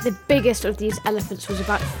 The biggest of these elephants was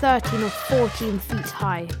about 13 or 14 feet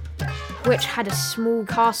high, which had a small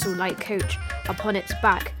castle-like coach upon its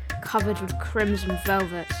back, covered with crimson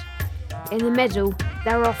velvet. In the middle,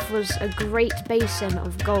 thereof was a great basin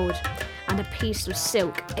of gold, and a piece of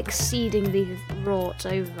silk exceedingly wrought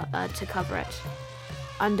over to cover it,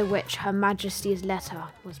 under which Her Majesty's letter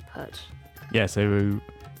was put. Yeah, so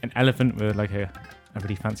an elephant with like a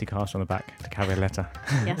really fancy castle on the back to carry a letter.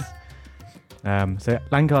 Yes. So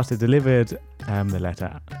Lancaster delivered the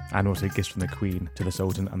letter and also gifts from the Queen to the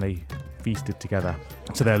Sultan, and they feasted together.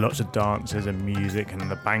 So there are lots of dances and music and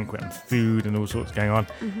the banquet and food and all sorts going on.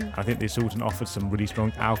 I think the Sultan offered some really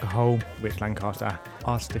strong alcohol, which Lancaster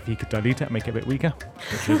asked if he could dilute it and make it a bit weaker,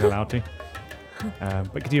 which he was allowed to.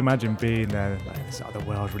 But could you imagine being there, like this other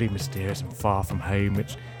world, really mysterious and far from home,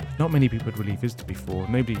 which not many people had really visited before,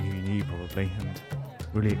 nobody who knew probably, and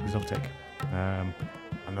really exotic.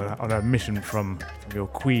 On a mission from your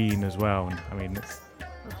Queen as well. And, I mean, That's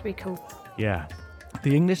pretty cool. yeah.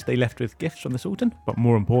 The English, they left with gifts from the Sultan, but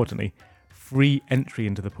more importantly, free entry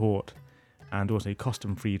into the port and also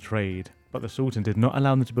custom-free trade. But the Sultan did not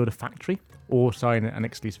allow them to build a factory or sign an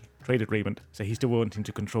exclusive trade agreement, so he's still wanting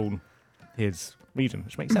to control his region,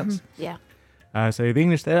 which makes sense. Yeah. So the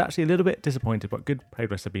English, they're actually a little bit disappointed, but good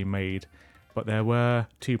progress had been made. But there were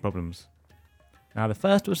 2 problems. Now, the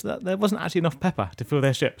first was that there wasn't actually enough pepper to fill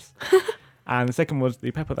their ships. And the second was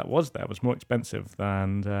the pepper that was there was more expensive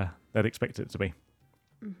than they'd expected it to be.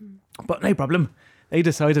 But no problem. They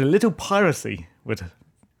decided a little piracy would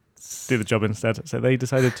do the job instead. So they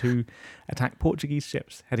decided to attack Portuguese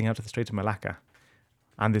ships heading out of the Strait of Malacca.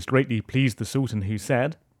 And this greatly pleased the Sultan, who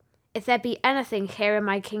said, If there be anything here in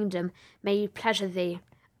my kingdom, may you pleasure thee.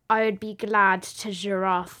 I would be glad to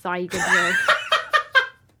giraffe thy goodwill.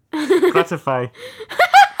 gratify.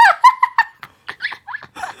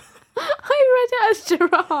 I read it as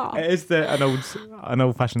giraffe. It is an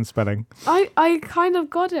old-fashioned spelling. I kind of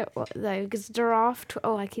got it though, because giraffe.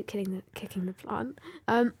 I keep kicking the plant.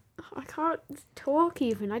 I can't talk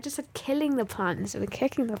even. I just said killing the plant instead of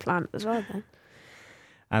kicking the plant as well. Then.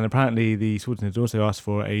 And apparently the Sultan had also asked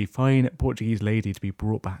for a fine Portuguese lady to be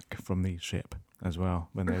brought back from the ship as well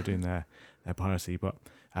when they were doing their piracy. But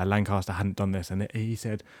Lancaster hadn't done this, and he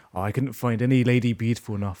said, I couldn't find any lady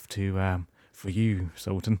beautiful enough to for you,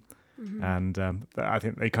 Sultan. And I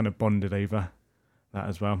think they kind of bonded over that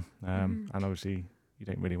as well. And obviously you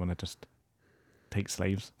don't really want to just take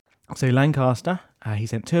slaves. So Lancaster, he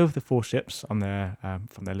sent 2 of the 4 ships on their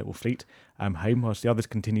from their little fleet home, whilst the others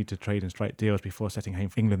continued to trade and strike deals before setting home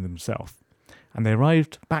for England themselves. And they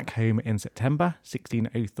arrived back home in September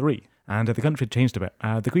 1603, and the country had changed a bit.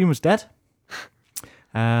 The Queen was dead,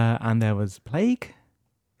 and there was plague,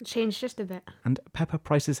 Changed just a bit. and pepper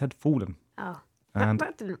prices had fallen. Oh, And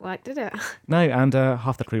that didn't work, did it? no, and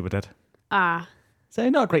half the crew were dead. Ah, So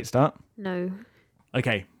not a great start. no.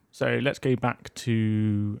 Okay, so let's go back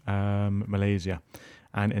to Malaysia.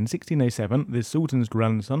 And in 1607, the Sultan's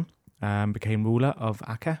grandson became ruler of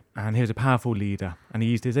Aceh, and he was a powerful leader, and he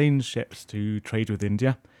used his own ships to trade with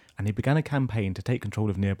India, and he began a campaign to take control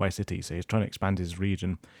of nearby cities. So he's trying to expand his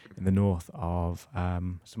region in the north of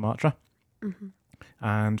Sumatra. Mm-hmm.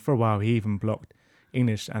 And for a while, he even blocked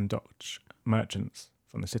English and Dutch merchants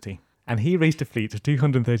from the city. And he raised a fleet of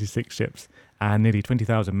 236 ships and nearly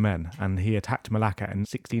 20,000 men, and he attacked Malacca in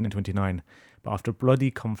 1629. But after a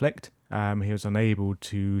bloody conflict, he was unable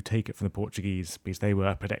to take it from the Portuguese because they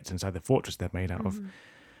were protected inside the fortress they'd made out of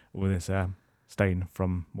all this stone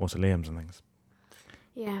from mausoleums and things.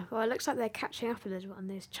 Yeah, well, it looks like they're catching up a little on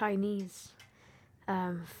those Chinese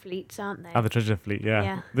fleets, aren't they? Oh, the treasure fleet, yeah.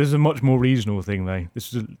 Yeah. This is a much more regional thing, though.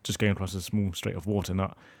 This is just going across a small strait of water,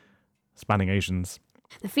 not spanning oceans.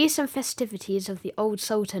 The feasts and festivities of the old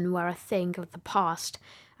Sultan were a thing of the past,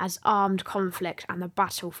 as armed conflict and the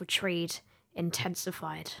battle for trade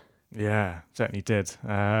intensified. Yeah, certainly did.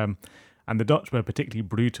 And the Dutch were particularly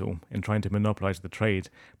brutal in trying to monopolise the trade,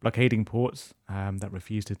 blockading ports that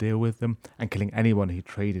refused to deal with them and killing anyone who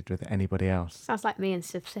traded with anybody else. Sounds like me in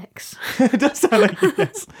Civ 6. It does sound like it,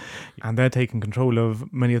 yes. And they're taking control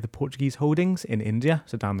of many of the Portuguese holdings in India,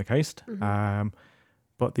 so down the coast.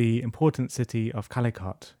 But the important city of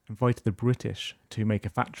Calicut invited the British to make a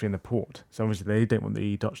factory in the port. So obviously they don't want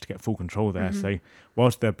the Dutch to get full control there. So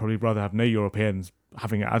whilst they'd probably rather have no Europeans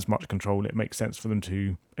having as much control, it makes sense for them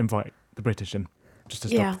to invite the British in just to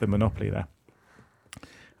stop the monopoly there.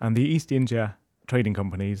 And the East India trading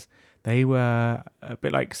companies, they were a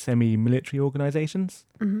bit like semi-military organisations.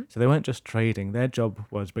 So they weren't just trading. Their job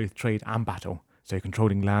was both trade and battle. So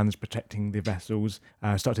controlling lands, protecting the vessels,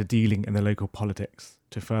 started dealing in the local politics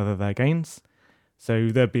to further their gains. So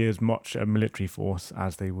there'd be as much a military force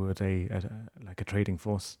as they would a trading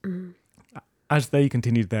force. As they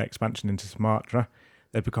continued their expansion into Sumatra,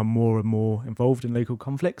 they'd become more and more involved in local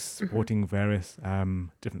conflicts, supporting various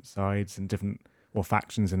different sides and different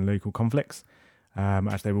factions in local conflicts,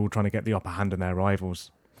 as they were all trying to get the upper hand on their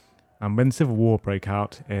rivals. And when civil war broke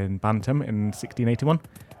out in Bantam in 1681,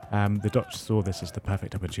 the Dutch saw this as the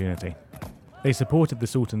perfect opportunity. They supported the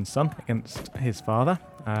Sultan's son against his father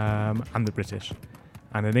and the British.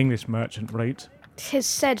 And an English merchant wrote, "'Tis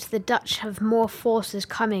said the Dutch have more forces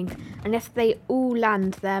coming, and if they all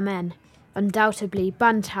land their men, undoubtedly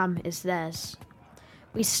Bantam is theirs.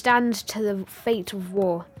 We stand to the fate of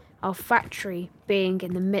war, our factory being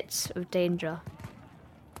in the midst of danger."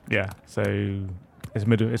 Yeah, so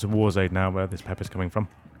it's a war zone now where this pepper's coming from.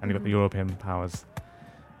 And you've got the European powers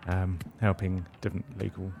helping different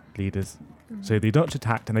local leaders. So the Dutch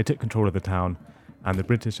attacked and they took control of the town, and the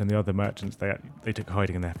British and the other merchants, they took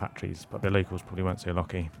hiding in their factories, but the locals probably weren't so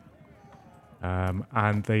lucky.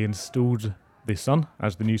 And they installed the son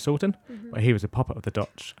as the new Sultan, but he was a puppet of the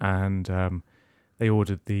Dutch, and they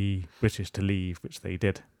ordered the British to leave, which they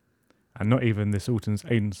did. And not even the Sultan's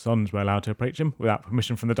own sons were allowed to approach him without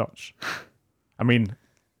permission from the Dutch. I mean,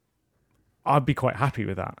 I'd be quite happy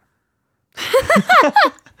with that.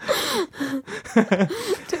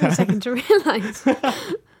 Took me a second to realise. So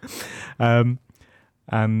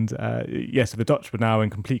the Dutch were now in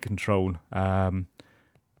complete control,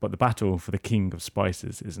 but the battle for the King of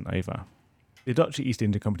Spices isn't over. The Dutch East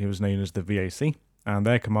India Company was known as the VOC, and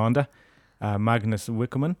their commander, Magnus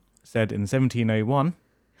Wickelman, said in 1701,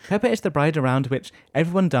 "Pepper is the bride around which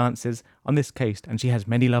everyone dances on this coast, and she has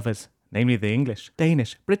many lovers, namely the English,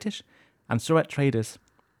 Danish, British, and Surat traders.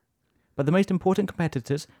 But the most important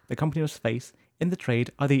competitors the company must face in the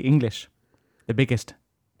trade are the English, the biggest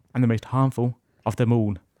and the most harmful of them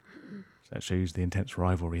all." So that shows the intense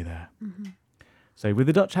rivalry there. So with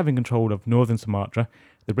the Dutch having control of northern Sumatra,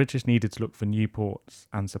 the British needed to look for new ports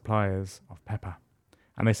and suppliers of pepper.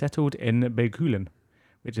 And they settled in Begulen,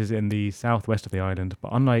 which is in the southwest of the island.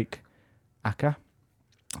 But unlike Aceh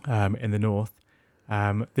in the north,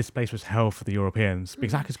 this place was hell for the Europeans,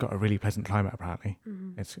 because Aceh's got a really pleasant climate, apparently.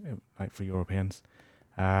 It's like for Europeans.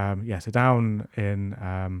 So down in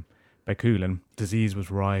Begulen, disease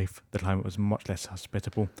was rife, the climate was much less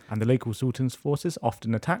hospitable, and the local Sultan's forces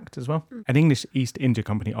often attacked as well. An English East India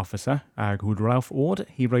Company officer called Ralph Ord,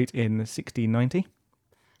 he wrote in 1690,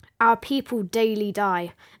 "Our people daily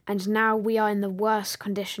die, and now we are in the worse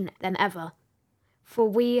condition than ever. For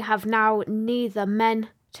we have now neither men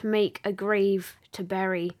to make a grave to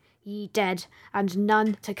bury ye dead, and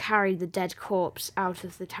none to carry the dead corpse out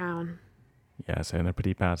of the town." Yeah, so in a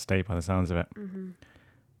pretty bad state by the sounds of it.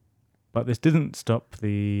 But this didn't stop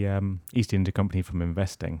the East India Company from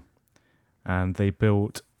investing. And they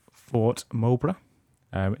built Fort Marlborough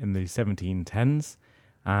in the 1710s.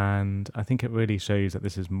 And I think it really shows that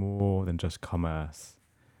this is more than just commerce.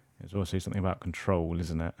 It's also something about control,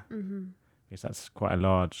 isn't it? Mm-hmm. Because that's quite a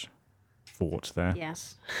large fort there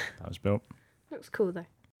Yes. that was built. Looks cool, though.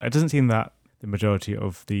 It doesn't seem that the majority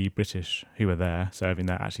of the British who were there serving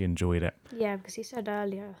there actually enjoyed it. Yeah, because he said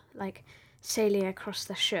earlier, like, sailing across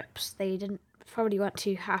the ships, they probably weren't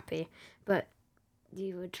too happy, but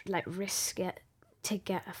you would, like, risk it to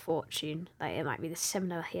get a fortune. Like, it might be the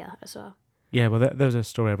similar here as well. Yeah, well, there was a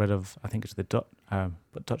story I read of, I think it's the Dutch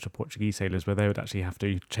or Portuguese sailors, where they would actually have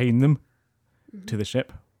to chain them to the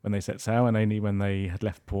ship when they set sail, and only when they had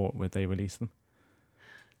left port would they release them.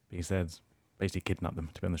 Because they'd basically kidnapped them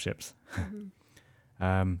to be on the ships.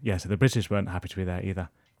 Mm-hmm. So the British weren't happy to be there either.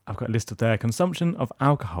 I've got a list of their consumption of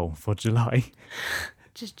alcohol for July.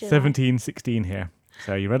 Just July. 1716 here.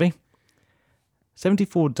 So you ready?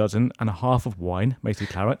 74 dozen and a half of wine, mostly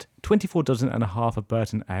claret, 24 dozen and a half of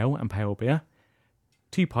Burton ale and pale beer,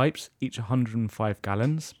 2 pipes, each 105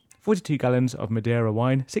 gallons, 42 gallons of Madeira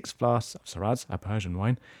wine, 6 flasks of Shiraz, a Persian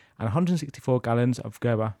wine, and 164 gallons of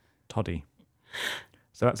Gerber toddy.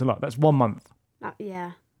 So that's a lot. That's 1 month.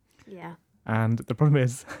 Yeah. And the problem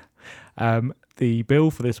is, the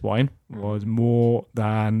bill for this wine was more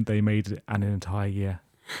than they made in an entire year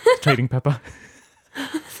trading pepper.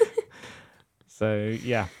 So,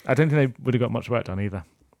 yeah, I don't think they would have got much work done either.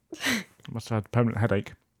 Must have had a permanent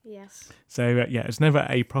headache. Yes. So, it's never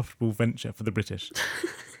a profitable venture for the British.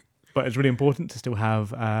 But it's really important to still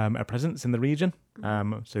have a presence in the region,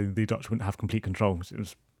 so the Dutch wouldn't have complete control. So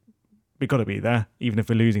we've got to be there, even if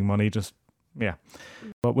we're losing money,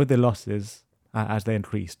 But with the losses, as they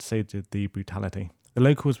increased, so did the brutality. The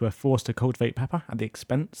locals were forced to cultivate pepper at the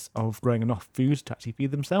expense of growing enough food to actually feed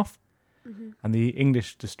themselves. Mm-hmm. And the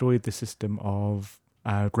English destroyed the system of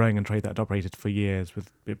growing and trade that had operated for years,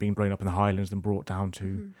 with it being grown up in the Highlands and brought down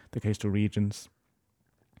to the coastal regions.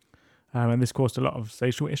 And this caused a lot of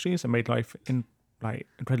social issues and made life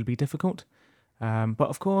incredibly difficult. But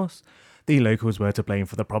of course, the locals were to blame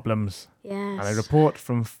for the problems. Yes. And a report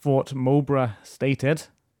from Fort Marlborough stated,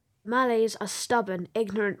 Malays are stubborn,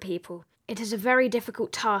 ignorant people. It is a very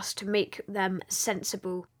difficult task to make them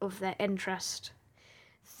sensible of their interest.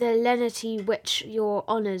 The lenity which your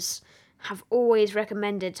honours have always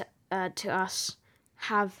recommended to us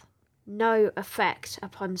have no effect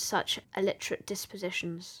upon such illiterate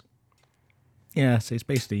dispositions. Yeah, so it's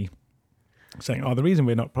basically saying, the reason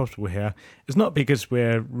we're not profitable here is not because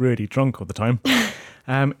we're really drunk all the time.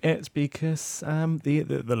 It's because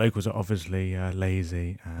the locals are obviously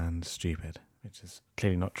lazy and stupid, which is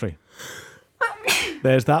clearly not true.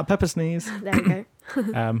 There's that pepper sneeze. There we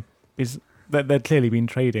go. Because they'd clearly been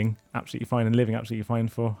trading absolutely fine and living absolutely fine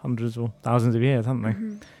for hundreds or thousands of years, haven't they?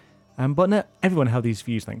 Mm-hmm. But no, everyone held these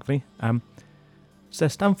views, thankfully. Sir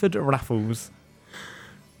Stamford Raffles.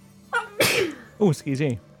 Oh, excuse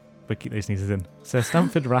me. But keep those sneezes in. Sir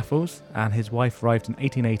Stamford Raffles and his wife arrived in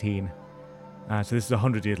 1818. So this is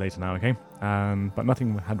 100 years later now, okay? But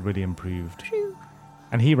nothing had really improved. True.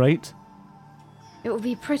 And he wrote, It will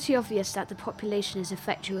be pretty obvious that the population is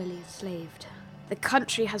effectually enslaved. The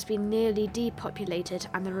country has been nearly depopulated,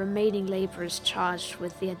 and the remaining labourers charged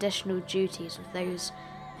with the additional duties of those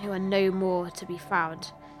who are no more to be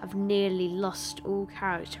found have nearly lost all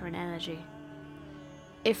character and energy.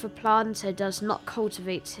 If a planter does not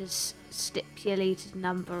cultivate his stipulated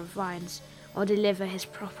number of vines or deliver his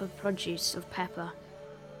proper produce of pepper,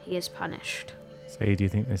 he is punished. So do you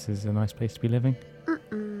think this is a nice place to be living?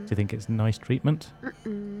 Mm-mm. Do you think it's nice treatment?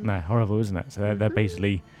 Mm-mm. No, horrible, isn't it? So they're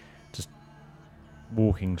basically just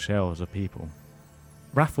walking shells of people.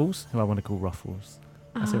 Raffles, who I want to call Ruffles.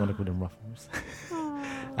 I still want to call him Ruffles.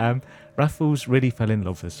 Raffles really fell in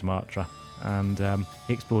love with Sumatra, and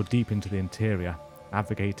he explored deep into the interior,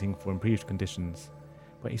 advocating for improved conditions.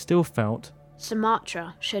 But he still felt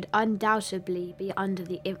Sumatra should undoubtedly be under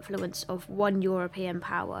the influence of one European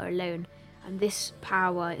power alone, and this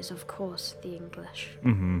power is, of course, the English.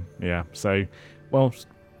 Yeah. So, well,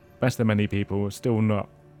 best of many people, still not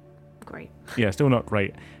Great. Yeah, still not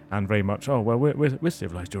great, and very much. Oh well, we're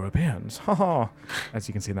civilized Europeans. Ha ha! As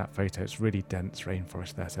you can see in that photo, it's really dense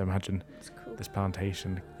rainforest there. So imagine Cool. this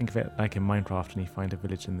plantation. Think of it like in Minecraft, when you find a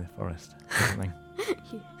village in the forest or something.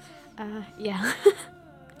 Yeah.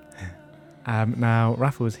 Now,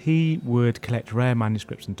 Raffles, he would collect rare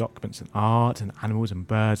manuscripts and documents and art and animals and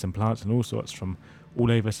birds and plants and all sorts from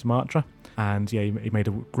all over Sumatra. And yeah, he made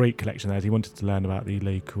a great collection there. He wanted to learn about the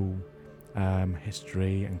local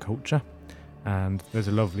history and culture. And there's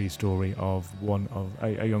a lovely story of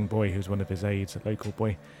a young boy who's one of his aides, a local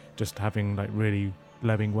boy, just having like really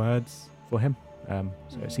loving words for him.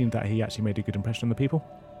 So it seemed that he actually made a good impression on the people.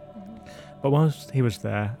 But whilst he was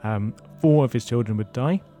there, 4 of his children would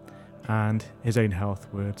die, and his own health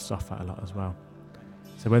would suffer a lot as well.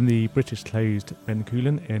 So when the British closed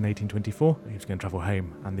Bencoolen in 1824, he was going to travel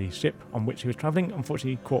home, and the ship on which he was travelling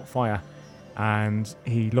unfortunately caught fire, and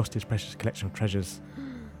he lost his precious collection of treasures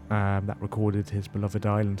that recorded his beloved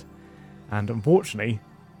island. And unfortunately,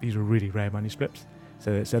 these were really rare manuscripts,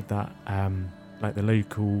 so it said that like the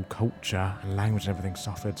local culture and language and everything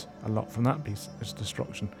suffered a lot from that piece of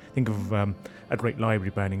destruction. Think of a great library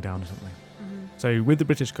burning down or something. So with the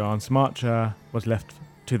British gone, Sumatra was left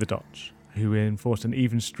to the Dutch, who enforced an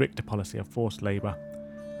even stricter policy of forced labour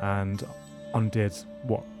and undid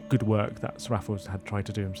what good work that Sir Raffles had tried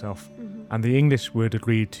to do himself. And the English would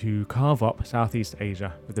agree to carve up Southeast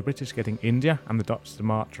Asia, with the British getting India and the Dutch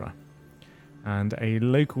Sumatra. And a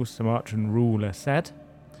local Sumatran ruler said,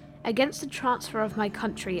 "Against the transfer of my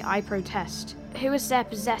country, I protest. Who is there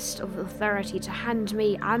possessed of authority to hand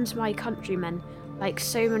me and my countrymen, like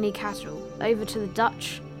so many cattle, over to the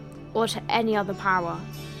Dutch or to any other power?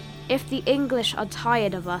 If the English are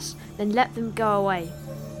tired of us, then let them go away.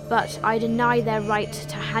 But I deny their right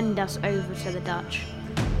to hand us over to the Dutch.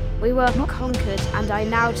 We were conquered, and I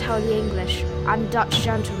now tell the English and Dutch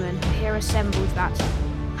gentlemen here assembled that,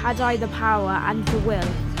 had I the power and the will,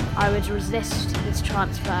 I would resist this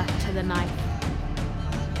transfer to the knife.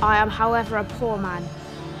 I am, however, a poor man,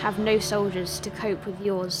 have no soldiers to cope with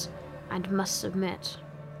yours, and must submit."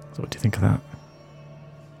 So what do you think of that?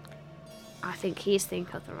 I think he's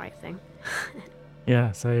thinking of the right thing.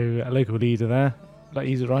 Yeah, so a local leader there, like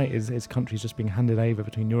he's right, his country's just being handed over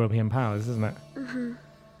between European powers, isn't it?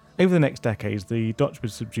 Over the next decades, the Dutch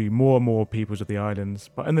would subdue more and more peoples of the islands,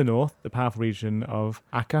 but in the north, the powerful region of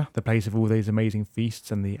Akka, the place of all these amazing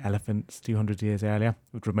feasts and the elephants 200 years earlier,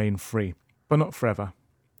 would remain free, but not forever,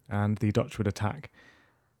 and the Dutch would attack.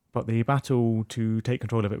 But the battle to take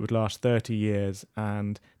control of it would last 30 years,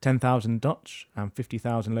 and 10,000 Dutch and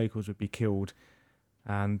 50,000 locals would be killed,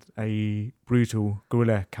 and a brutal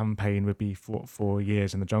guerrilla campaign would be fought for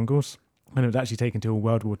years in the jungles. And it would actually take until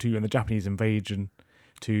World War II and the Japanese invasion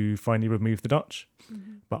to finally remove the Dutch.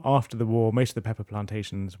 But after the war, most of the pepper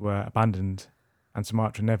plantations were abandoned, and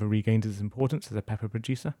Sumatra never regained its importance as a pepper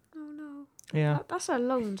producer. Oh no. Yeah. That's a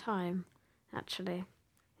long time, actually,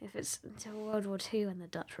 if it's until World War II and the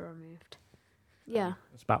Dutch were removed. Yeah.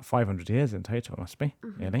 It's about 500 years in total, must be,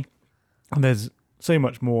 really. And there's so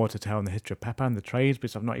much more to tell in the history of pepper and the trade,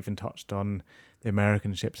 because I've not even touched on the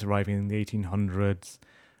American ships arriving in the 1800s.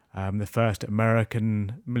 The first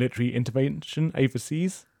American military intervention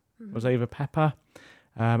overseas was over pepper.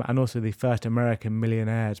 And also the first American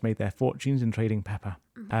millionaires made their fortunes in trading pepper.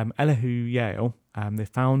 Elihu Yale, the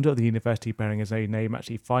founder of the university bearing his own name,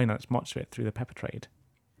 actually financed much of it through the pepper trade.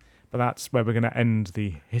 But that's where we're going to end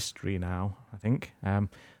the history now, I think.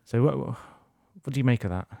 So what do you make of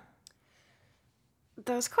that?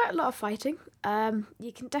 There was quite a lot of fighting.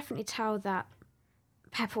 You can definitely tell that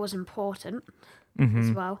pepper was important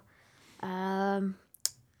as well. But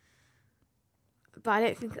I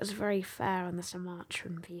don't think it was very fair on the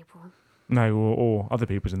Sumatran people. No, or other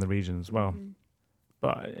peoples in the region as well.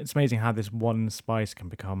 But it's amazing how this one spice can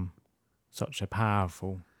become such a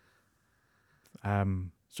powerful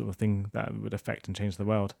sort of thing that would affect and change the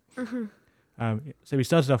world. So we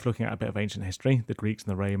started off looking at a bit of ancient history, the Greeks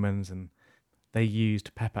and the Romans, and they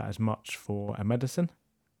used pepper as much for a medicine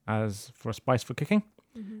as for a spice for cooking.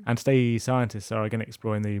 And today scientists are again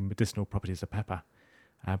exploring the medicinal properties of pepper.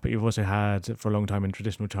 But you've also had for a long time in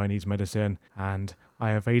traditional Chinese medicine and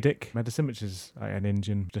Ayurvedic medicine, which is an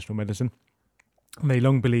Indian traditional medicine. And they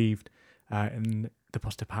long believed in the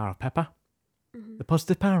positive power of pepper. The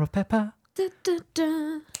positive power of pepper. Da, da,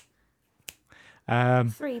 da.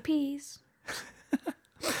 3 Ps.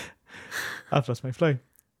 I've lost my flow.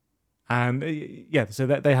 And so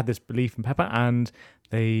they had this belief in pepper, and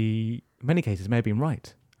they, in many cases, may have been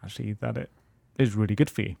right, actually, that it is really good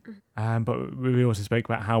for you. But we also spoke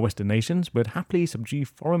about how Western nations would happily subdue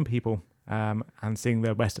foreign people and seeing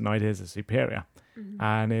their Western ideas as superior.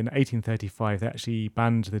 And in 1835, they actually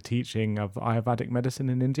banned the teaching of Ayurvedic medicine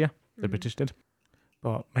in India. The British did.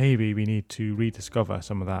 But maybe we need to rediscover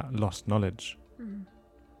some of that lost knowledge.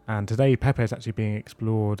 And today, pepper is actually being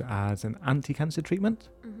explored as an anti-cancer treatment,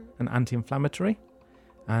 an anti-inflammatory,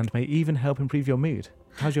 and may even help improve your mood.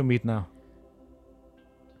 How's your mood now?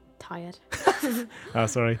 Tired. Oh,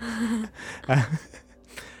 sorry.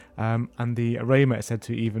 And the aroma is said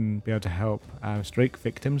to even be able to help stroke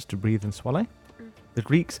victims to breathe and swallow. The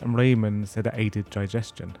Greeks and Romans said it aided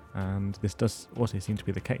digestion, and this does also seem to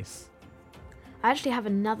be the case. I actually have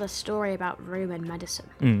another story about Roman medicine.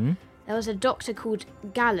 Mm. There was a doctor called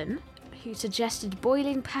Galen who suggested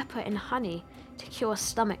boiling pepper in honey to cure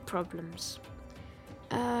stomach problems.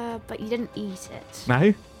 But you didn't eat it.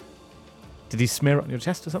 No? Did he smear it on your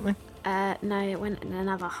chest or something? No, it went in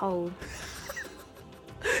another hole.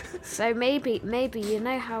 So maybe you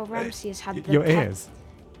know how Ramses had the Your ears?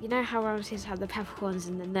 You know how Ramses had the peppercorns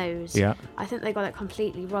in the nose? Yeah. I think they got it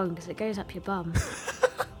completely wrong because it goes up your bum.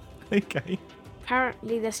 Okay.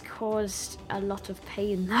 Apparently this caused a lot of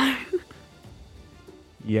pain though.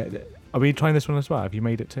 Yeah. Are we trying this one as well? Have you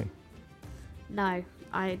made it too? No,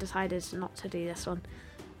 I decided not to do this one.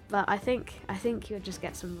 But I think you'll just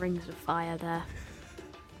get some rings of fire there.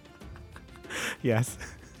 Yes.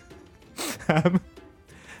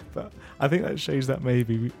 But I think that shows that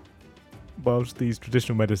maybe whilst these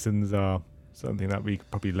traditional medicines are something that we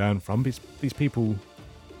could probably learn from, these people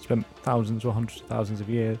spent thousands or hundreds of thousands of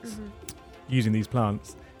years using these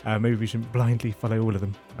plants, maybe we shouldn't blindly follow all of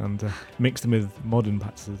them and mix them with modern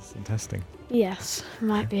practices and testing. Yes,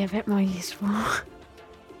 might be a bit more useful.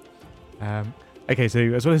 Okay, so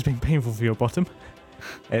as well as being painful for your bottom,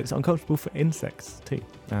 it's uncomfortable for insects too.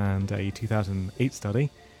 And a 2008 study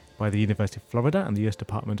by the University of Florida and the US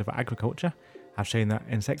Department of Agriculture have shown that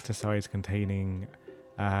insecticides containing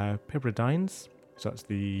piperidines, so that's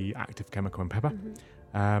the active chemical in pepper,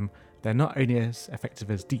 they're not only as effective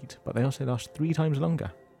as DEET, but they also last 3 times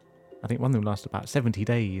longer. I think one of them lasts about 70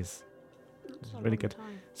 days. It's really good.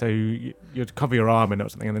 So you'd cover your arm in it or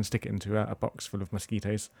something and then stick it into a box full of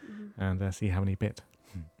mosquitoes and see how many bit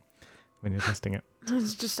when you're testing it.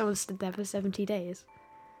 It's just someone stood there for 70 days.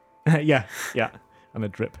 Yeah, and a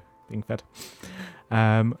drip being fed.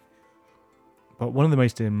 But one of the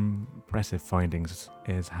most impressive findings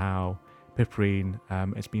is how piperine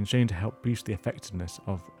has been shown to help boost the effectiveness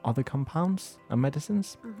of other compounds and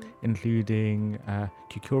medicines, including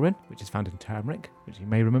curcumin, which is found in turmeric, which you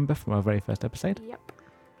may remember from our very first episode. Yep.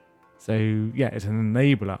 So, yeah, it's an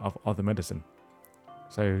enabler of other medicine.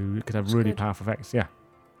 So it could have That's really good. powerful effects, yeah.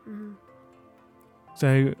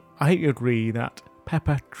 So I hope you agree that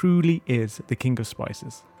pepper truly is the king of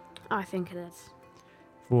spices. I think it is.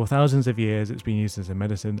 For thousands of years, it's been used as a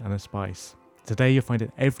medicine and a spice. Today, you'll find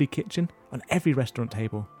it in every kitchen, on every restaurant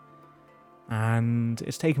table. And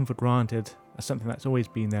it's taken for granted as something that's always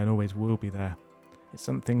been there and always will be there. It's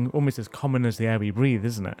something almost as common as the air we breathe,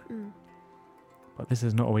 isn't it? But this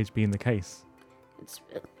has not always been the case.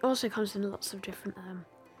 It also comes in lots of different,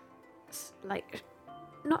 like,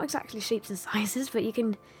 not exactly shapes and sizes, but you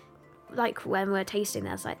can, like when we're tasting,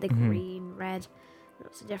 there's like the green, red,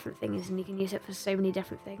 lots of different things, and you can use it for so many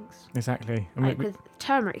different things. Exactly. Like with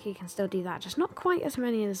turmeric, you can still do that, just not quite as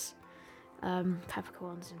many as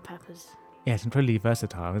peppercorns and peppers. Yeah, it's incredibly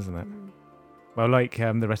versatile, isn't it? Well, like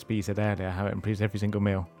the recipe you said earlier, how it improves every single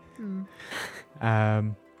meal.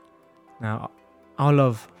 Now, our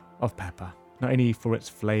love of pepper, not only for its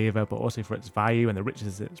flavour, but also for its value and the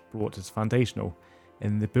riches it's brought, is foundational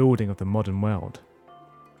in the building of the modern world.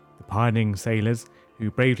 The pioneering sailors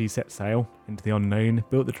who bravely set sail into the unknown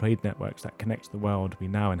built the trade networks that connect the world we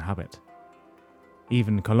now inhabit.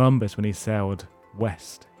 Even Columbus, when he sailed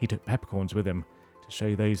west, he took peppercorns with him to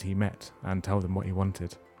show those he met and tell them what he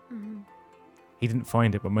wanted. He didn't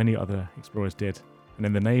find it, but many other explorers did, and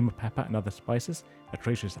in the name of pepper and other spices,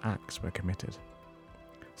 atrocious acts were committed.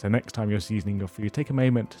 So next time you're seasoning your food, take a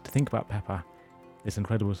moment to think about pepper, this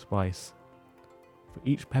incredible spice. For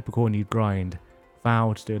each peppercorn you grind,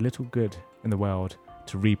 vow to do a little good in the world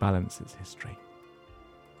to rebalance its history.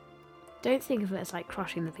 Don't think of it as like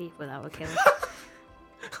crushing the people that were killed.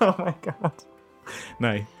 Oh my god.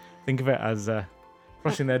 No, think of it as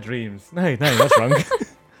crushing their dreams. No, that's wrong.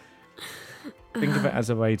 Think of it as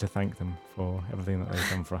a way to thank them for everything that they've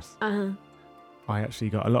done for us. I actually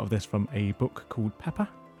got a lot of this from a book called Pepper,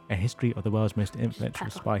 A History of the World's Most Influential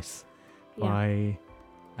Spice by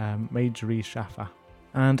Marjorie Schaffer.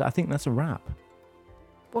 And I think that's a wrap.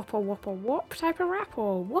 Whoppa whoppa whop type of wrap,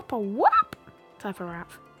 or whoppa whop type of wrap?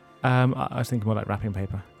 I was thinking more like wrapping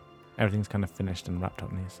paper. Everything's kind of finished and wrapped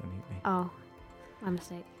up nice and neatly. Oh, my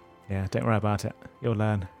mistake. Yeah, don't worry about it. You'll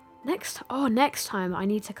learn. Next time I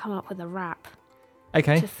need to come up with a wrap.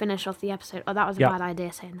 Okay. To finish off the episode. Oh, that was a bad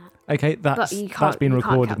idea saying that. Okay, that's been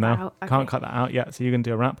recorded now. Okay. Can't cut that out yet, so you're going to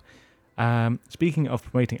do a wrap. Speaking of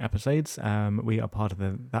promoting episodes, we are part of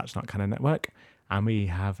the That's Not Canon network, and we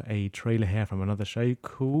have a trailer here from another show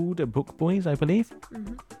called Book Boys, I believe.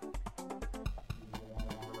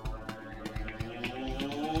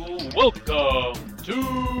 Welcome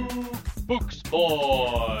to Books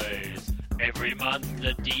Boys, Every month,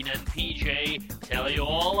 the Dean and PJ tell you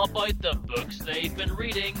all about the books they've been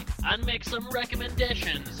reading and make some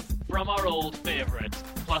recommendations from our old favourites,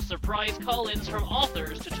 plus surprise call-ins from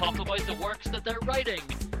authors to talk about the works that they're writing.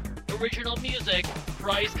 Original music,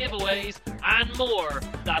 prize giveaways, and more.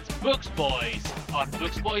 That's Books Boys on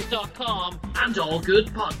booksboys.com and all good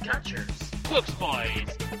podcatchers. Books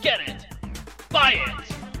Boys. Get it. Buy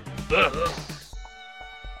it. Books.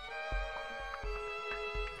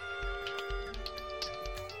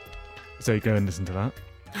 So you go and listen to that.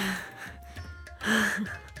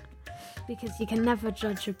 Because you can never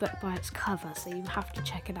judge a book by its cover, so you have to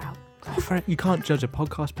check it out. Oh, you can't judge a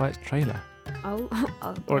podcast by its trailer. Oh.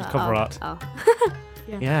 Or its cover art. Oh.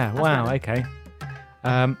 Yeah, wow, right. okay.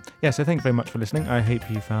 So thank you very much for listening. I hope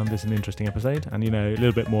you found this an interesting episode and you know a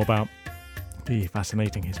little bit more about the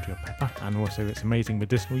fascinating history of pepper and also its amazing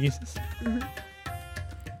medicinal uses. Mm-hmm.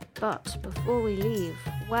 But before we leave,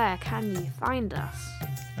 where can you find us?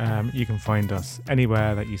 You can find us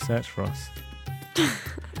anywhere that you search for us,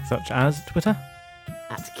 such as Twitter,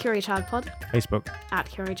 At CurieChildPod, Facebook, at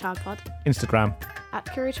CurieChildPod, Instagram, at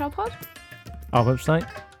CurieChildPod, our website,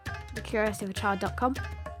 thecuriousityofachild.com,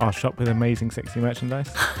 our shop with amazing sexy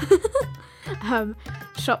merchandise.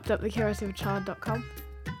 shop.thecuriousityofachild.com.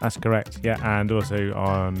 That's correct, yeah, and also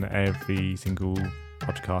on every single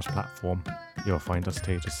podcast platform you'll find us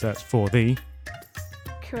too. Just search for the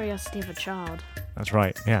Curiosity of a Child. That's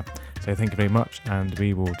right, yeah. So thank you very much, and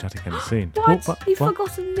we will chat again soon. What? Oh, You've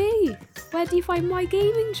forgotten me. Where do you find my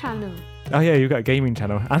gaming channel? Oh yeah, you've got a gaming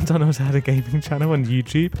channel. Anton also had a gaming channel on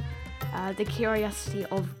YouTube. The Curiosity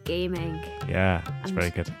of Gaming. Yeah, it's And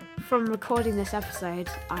very good. From recording this episode,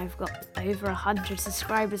 I've got over 100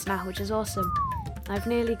 subscribers now, which is awesome. I've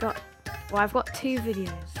got 2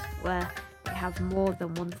 videos where I have more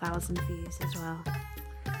than 1,000 views as well.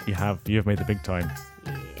 You've made the big time.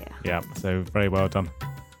 Yeah. Yeah, so very well done.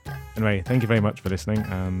 Anyway, thank you very much for listening,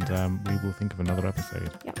 and we will think of another episode.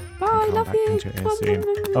 Yep. Bye, Come love back you. into your ears soon.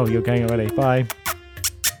 Oh, you're going already. Bye.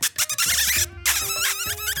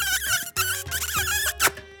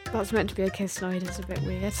 That's meant to be a kiss slide. It's a bit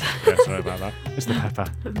weird. Yeah, sorry about that. It's the pepper.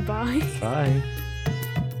 Bye. Bye.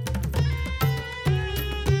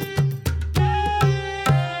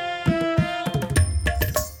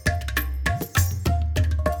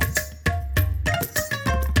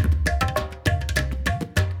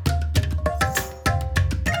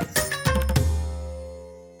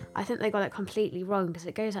 I think they got it completely wrong because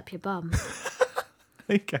it goes up your bum.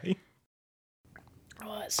 Okay.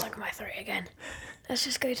 Oh, it's stuck in my throat again. Let's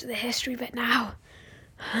just go to the history bit now.